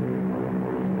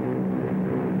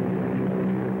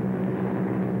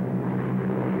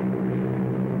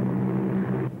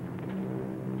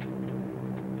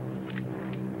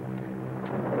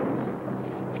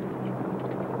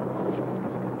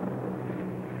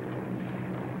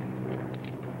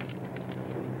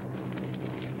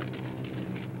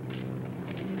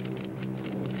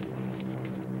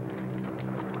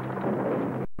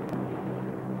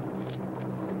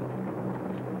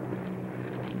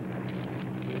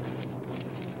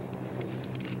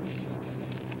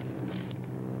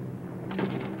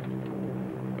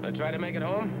 Try to make it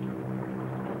home?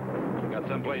 Got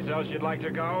someplace else you'd like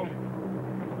to go?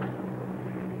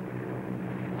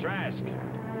 Trask.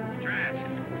 Trask.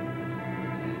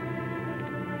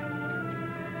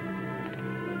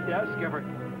 Yes, Skipper.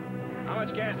 How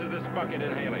much gas is this bucket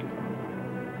inhaling?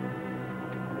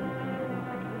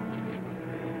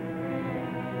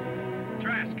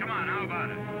 Trask, come on, how about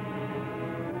it?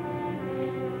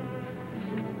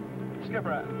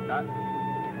 Skipper,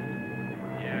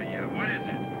 Yeah, what is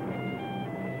it?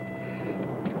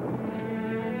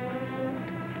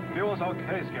 fuel's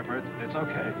okay, Skipper. It's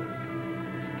okay.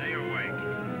 Stay awake.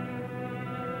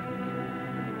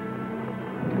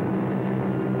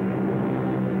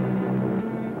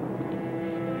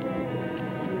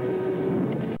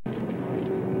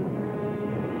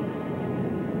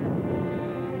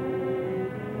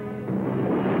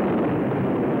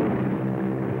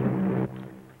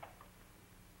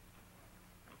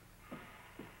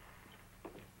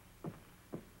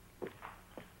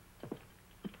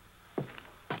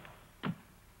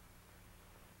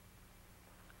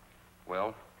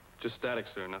 Well? Just static,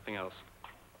 sir, nothing else.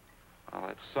 Well,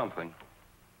 that's something.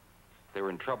 If they were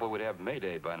in trouble, we'd have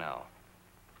Mayday by now.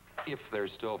 If they're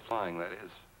still flying, that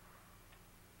is.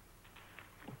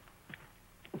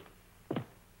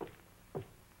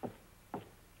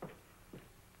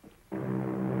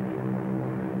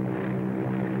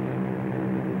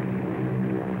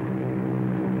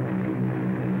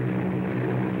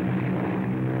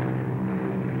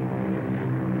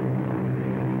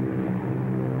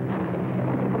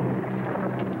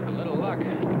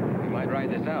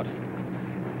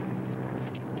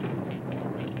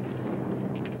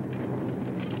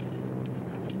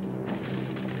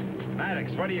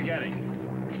 Maddox, what are you getting?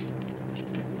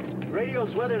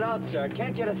 Radio's weathered out, sir.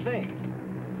 Can't get a thing.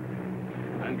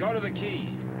 Then go to the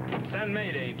key. Send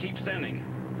Mayday. Keep sending.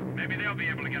 Maybe they'll be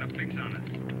able to get a fix on it.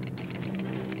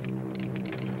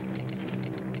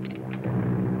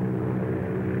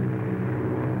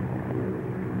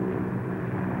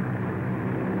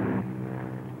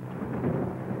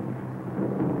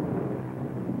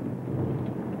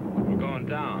 We're going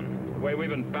down. The way we've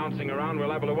been bouncing around, we're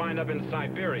liable to wind up in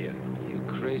Siberia. You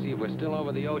crazy? If we're still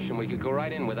over the ocean, we could go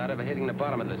right in without ever hitting the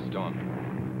bottom of this storm.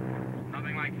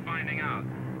 Nothing like finding out.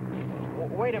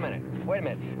 Wait a minute. Wait a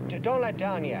minute. Don't let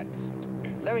down yet.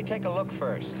 Let me take a look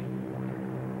first.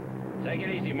 Take it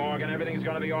easy, Morgan. Everything's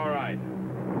gonna be all right.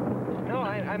 No,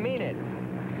 I mean it.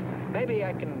 Maybe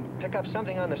I can pick up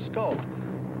something on the scope.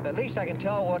 At least I can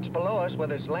tell what's below us,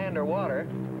 whether it's land or water.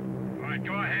 All right,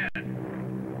 go ahead.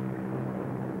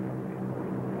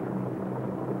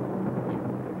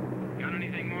 Got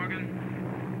anything, Morgan?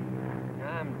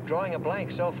 I'm drawing a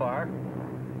blank so far.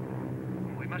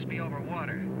 We must be over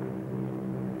water.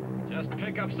 Just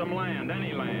pick up some land,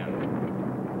 any land.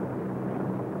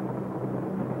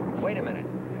 Wait a minute.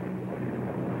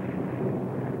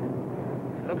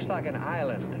 Looks like an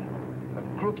island. A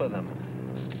group of them.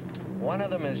 One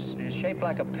of them is shaped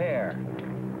like a pear.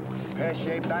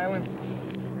 Pear-shaped island?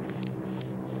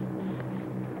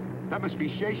 That must be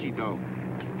Sheshido.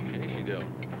 Sheshido.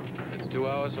 It's 2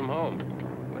 hours from home.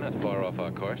 We're not far off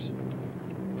our course.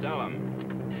 Tell him.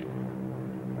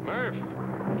 Murph,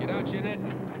 get out your net.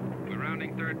 We're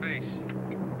rounding third base.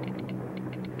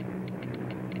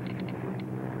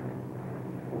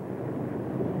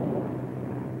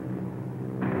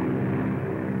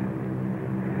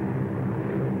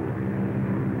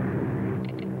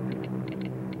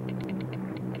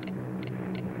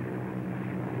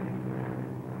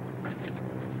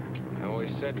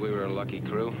 We were a lucky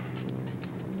crew.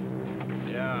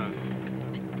 Yeah.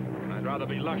 I'd rather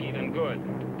be lucky than good.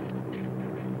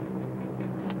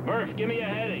 Murph, give me a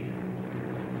heading.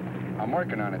 I'm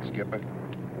working on it, Skipper.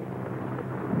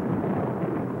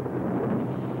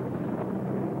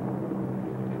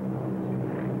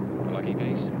 Lucky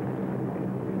base?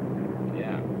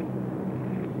 Yeah.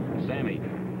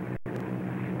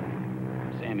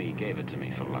 Sammy gave it to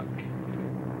me for luck.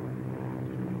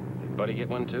 Did Buddy get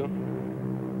one, too?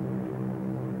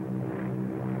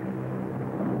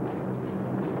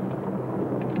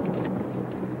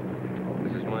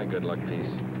 Good luck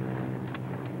piece.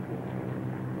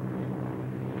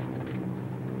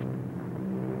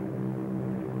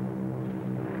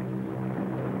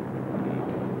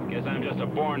 Guess I'm just a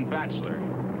born bachelor.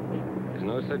 There's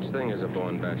no such thing as a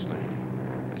born bachelor.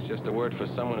 It's just a word for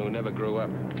someone who never grew up.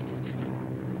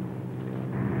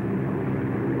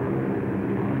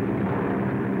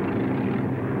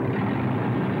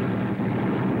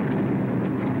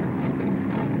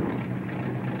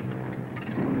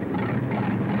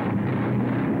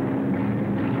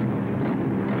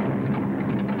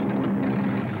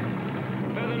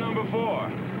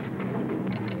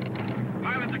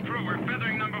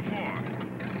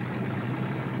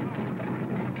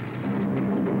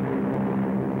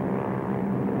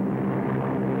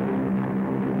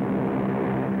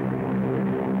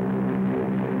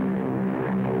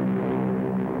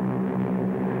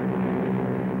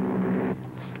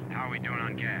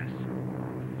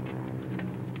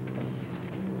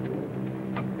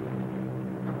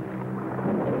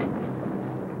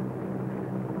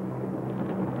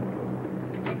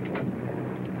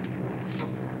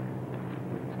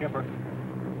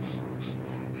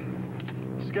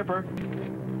 Skipper.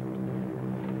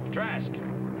 Trask.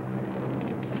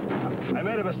 I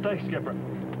made a mistake, Skipper.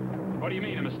 What do you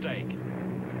mean, a mistake?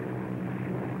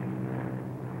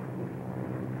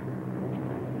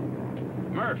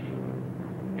 Murph,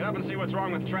 get up and see what's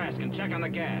wrong with Trask and check on the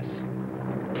gas.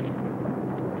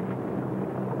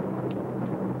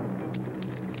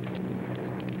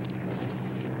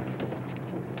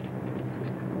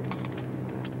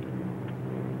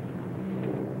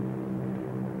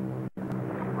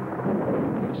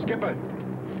 Skipper.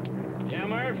 Yeah,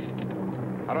 Murph?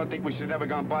 I don't think we should have ever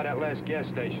gone by that last gas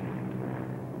station.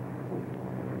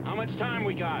 How much time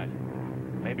we got?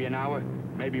 Maybe an hour,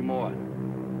 maybe more.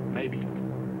 Maybe.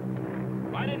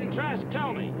 Why didn't Trask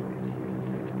tell me?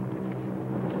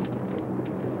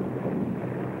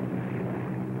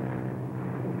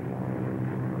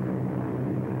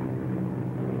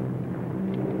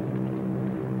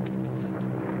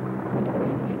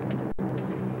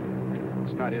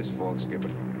 It's not his fault,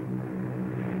 Skipper.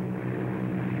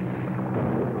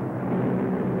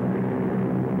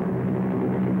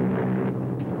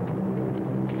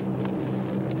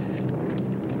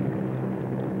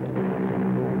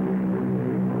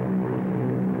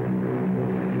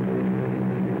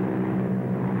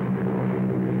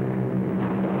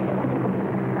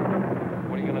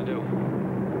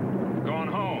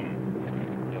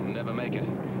 make it.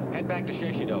 Head back to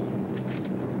Shishido.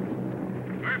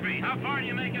 Murphy, how far do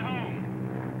you make it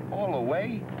home? All the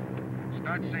way?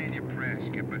 Start saying your prayers,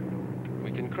 Skipper.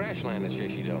 We can crash land at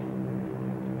Shishido.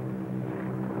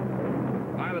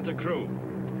 Pilot to crew.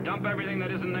 Dump everything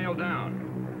that isn't nailed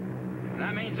down.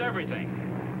 That means everything.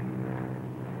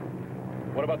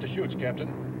 What about the chutes,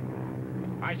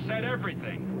 Captain? I said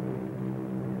everything.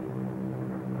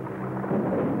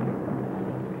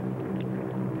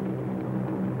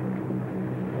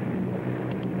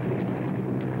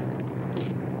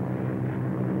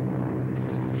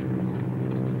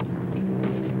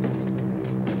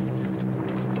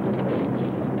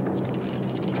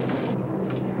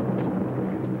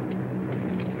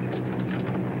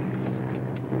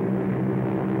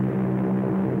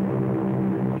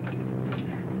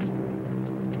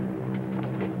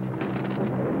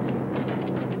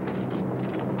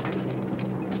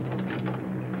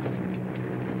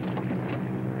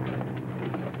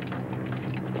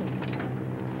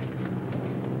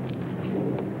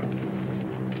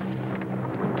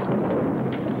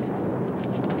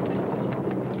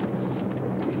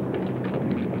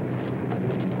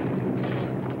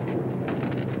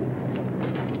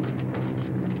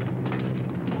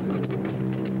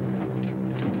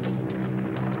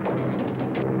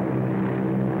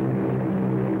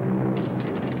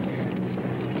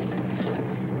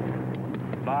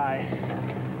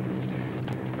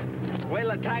 Wait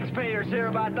till the taxpayers hear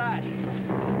about that.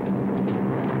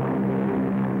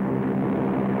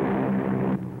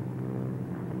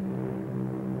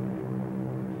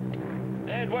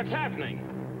 Ed, what's happening?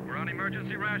 We're on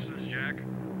emergency rations, Jack.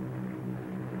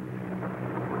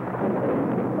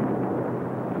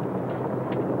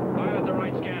 Pilot the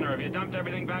right scanner. Have you dumped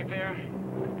everything back there?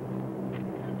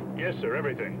 Yes, sir,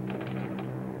 everything.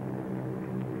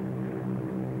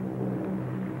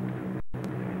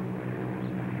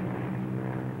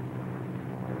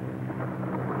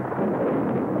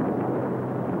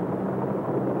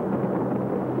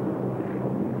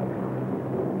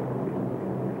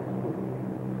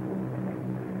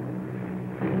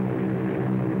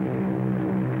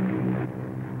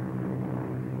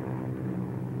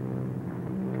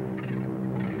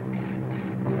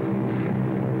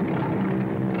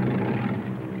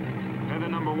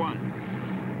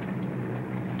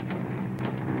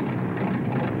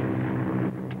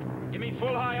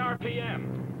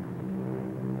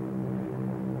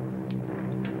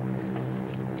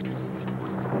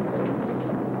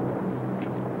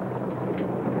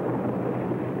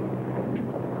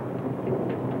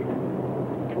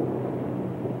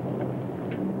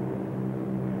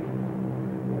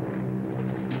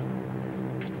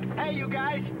 Hey, you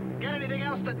guys, got anything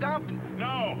else to dump?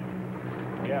 No.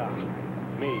 Yeah,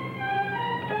 me.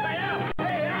 Hey, Al!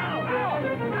 Hey, Al! Al!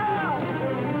 Al!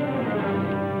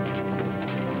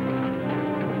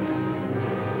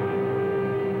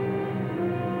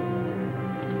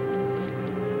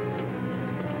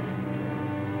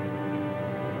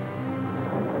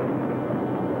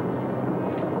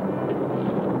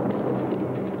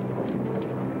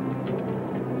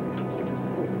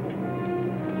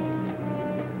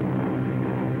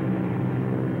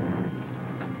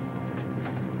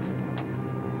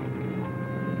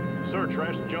 Sir,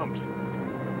 Trask jumped.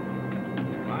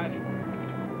 What?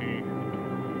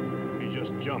 He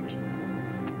just jumped.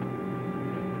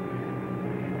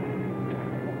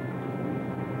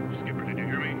 Skipper, did you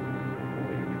hear me?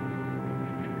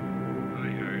 I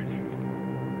heard.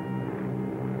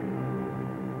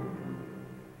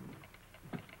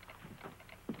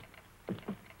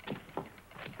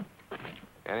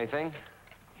 Anything?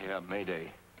 Yeah,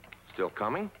 Mayday. Still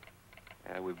coming?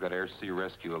 Yeah, we've got air-sea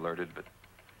rescue alerted, but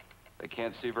they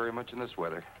can't see very much in this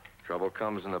weather. Trouble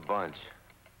comes in a bunch.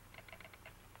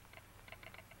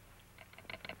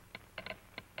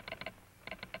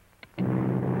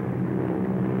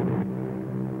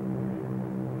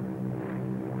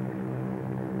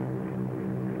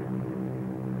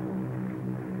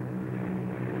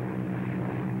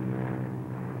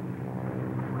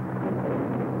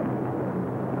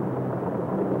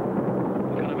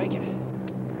 We're gonna make it.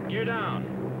 Gear down.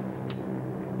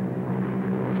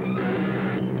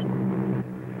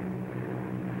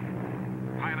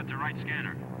 Pilot to right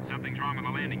scanner. Something's wrong with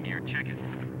the landing gear. Check it.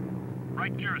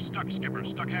 Right gear is stuck, Skipper.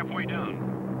 Stuck halfway down.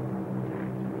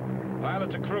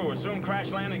 Pilot to crew. Assume crash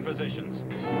landing positions.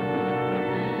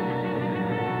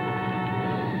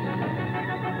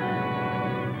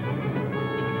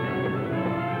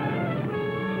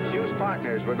 Hughes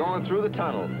Partners, we're going through the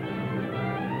tunnel.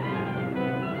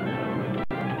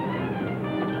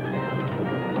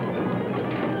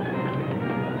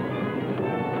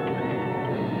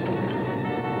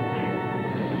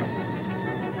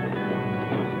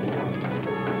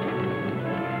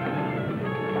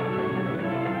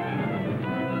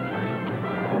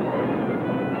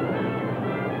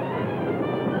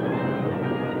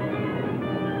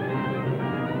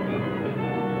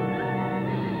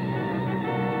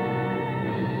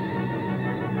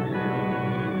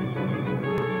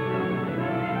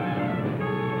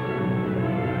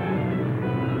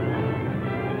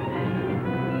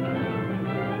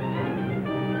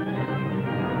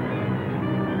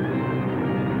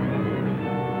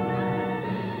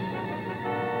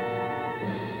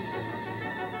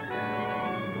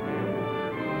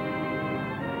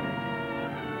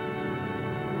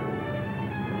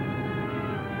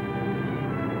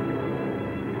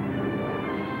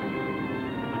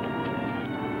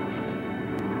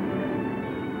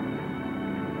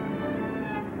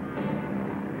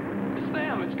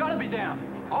 gotta be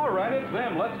them. All right, it's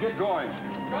them. Let's get going.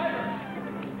 Driver!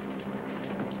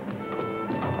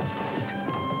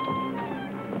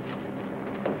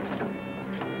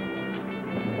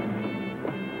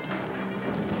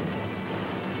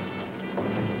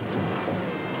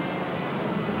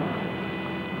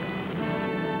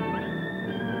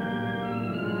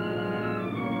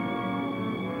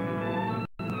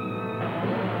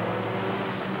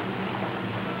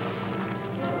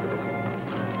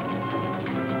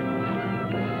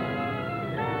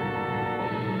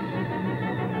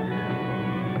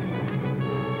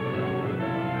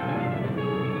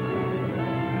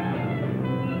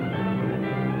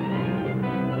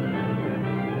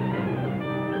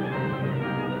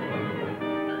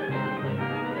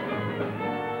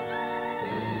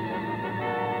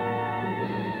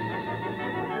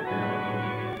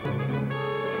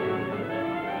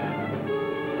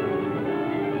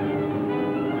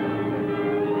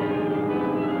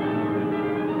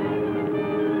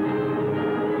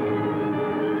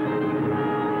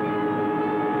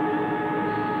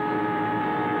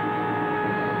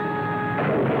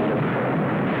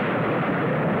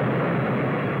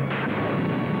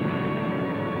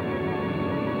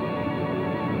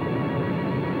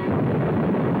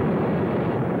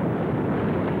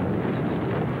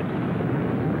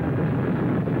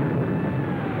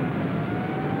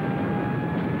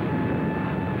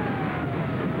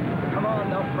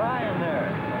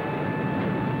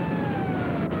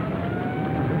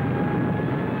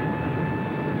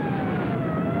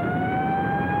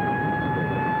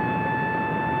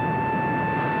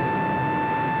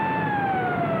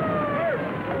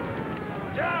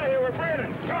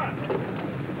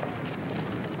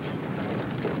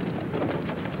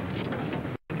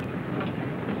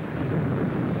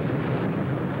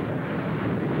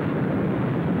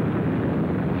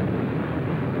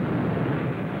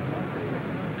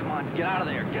 Get out of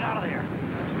there! Get out of there!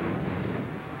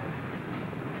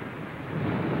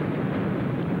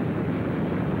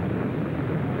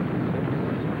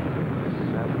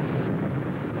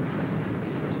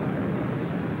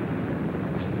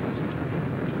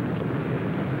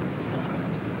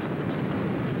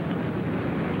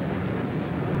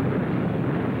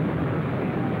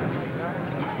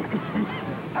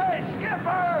 Hey,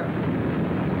 Skipper!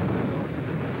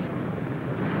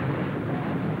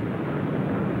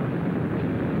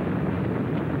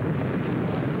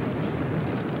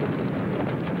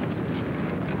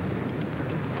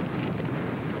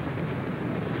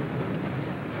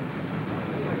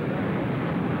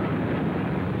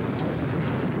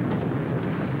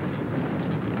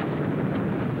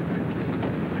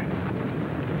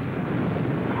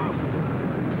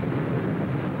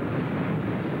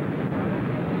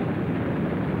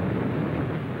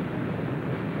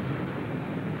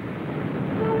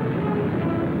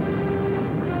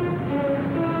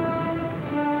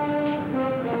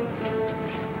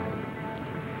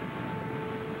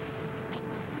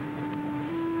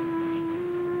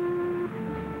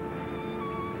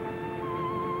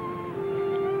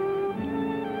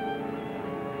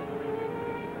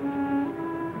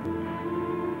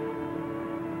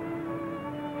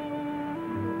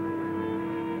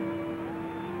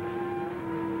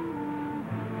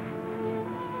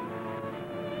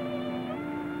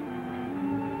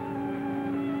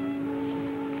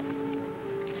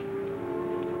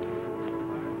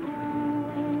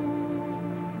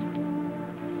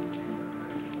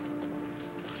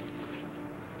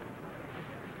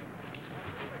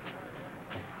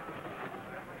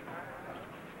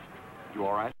 You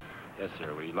all right? Yes,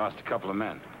 sir. We lost a couple of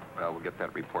men. Well, we'll get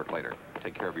that report later.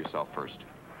 Take care of yourself first.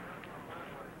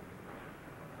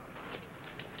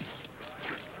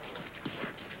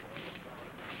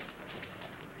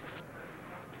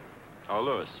 Oh,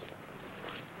 Lewis.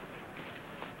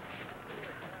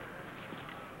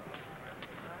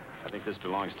 I think this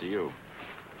belongs to you.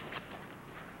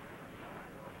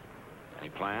 Any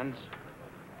plans?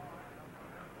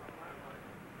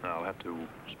 I'll have to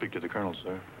speak to the colonel,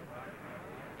 sir.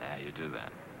 Yeah, you do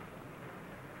that.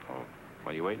 Well,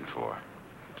 what are you waiting for?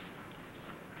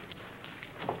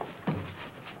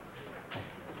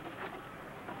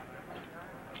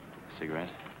 Cigarette?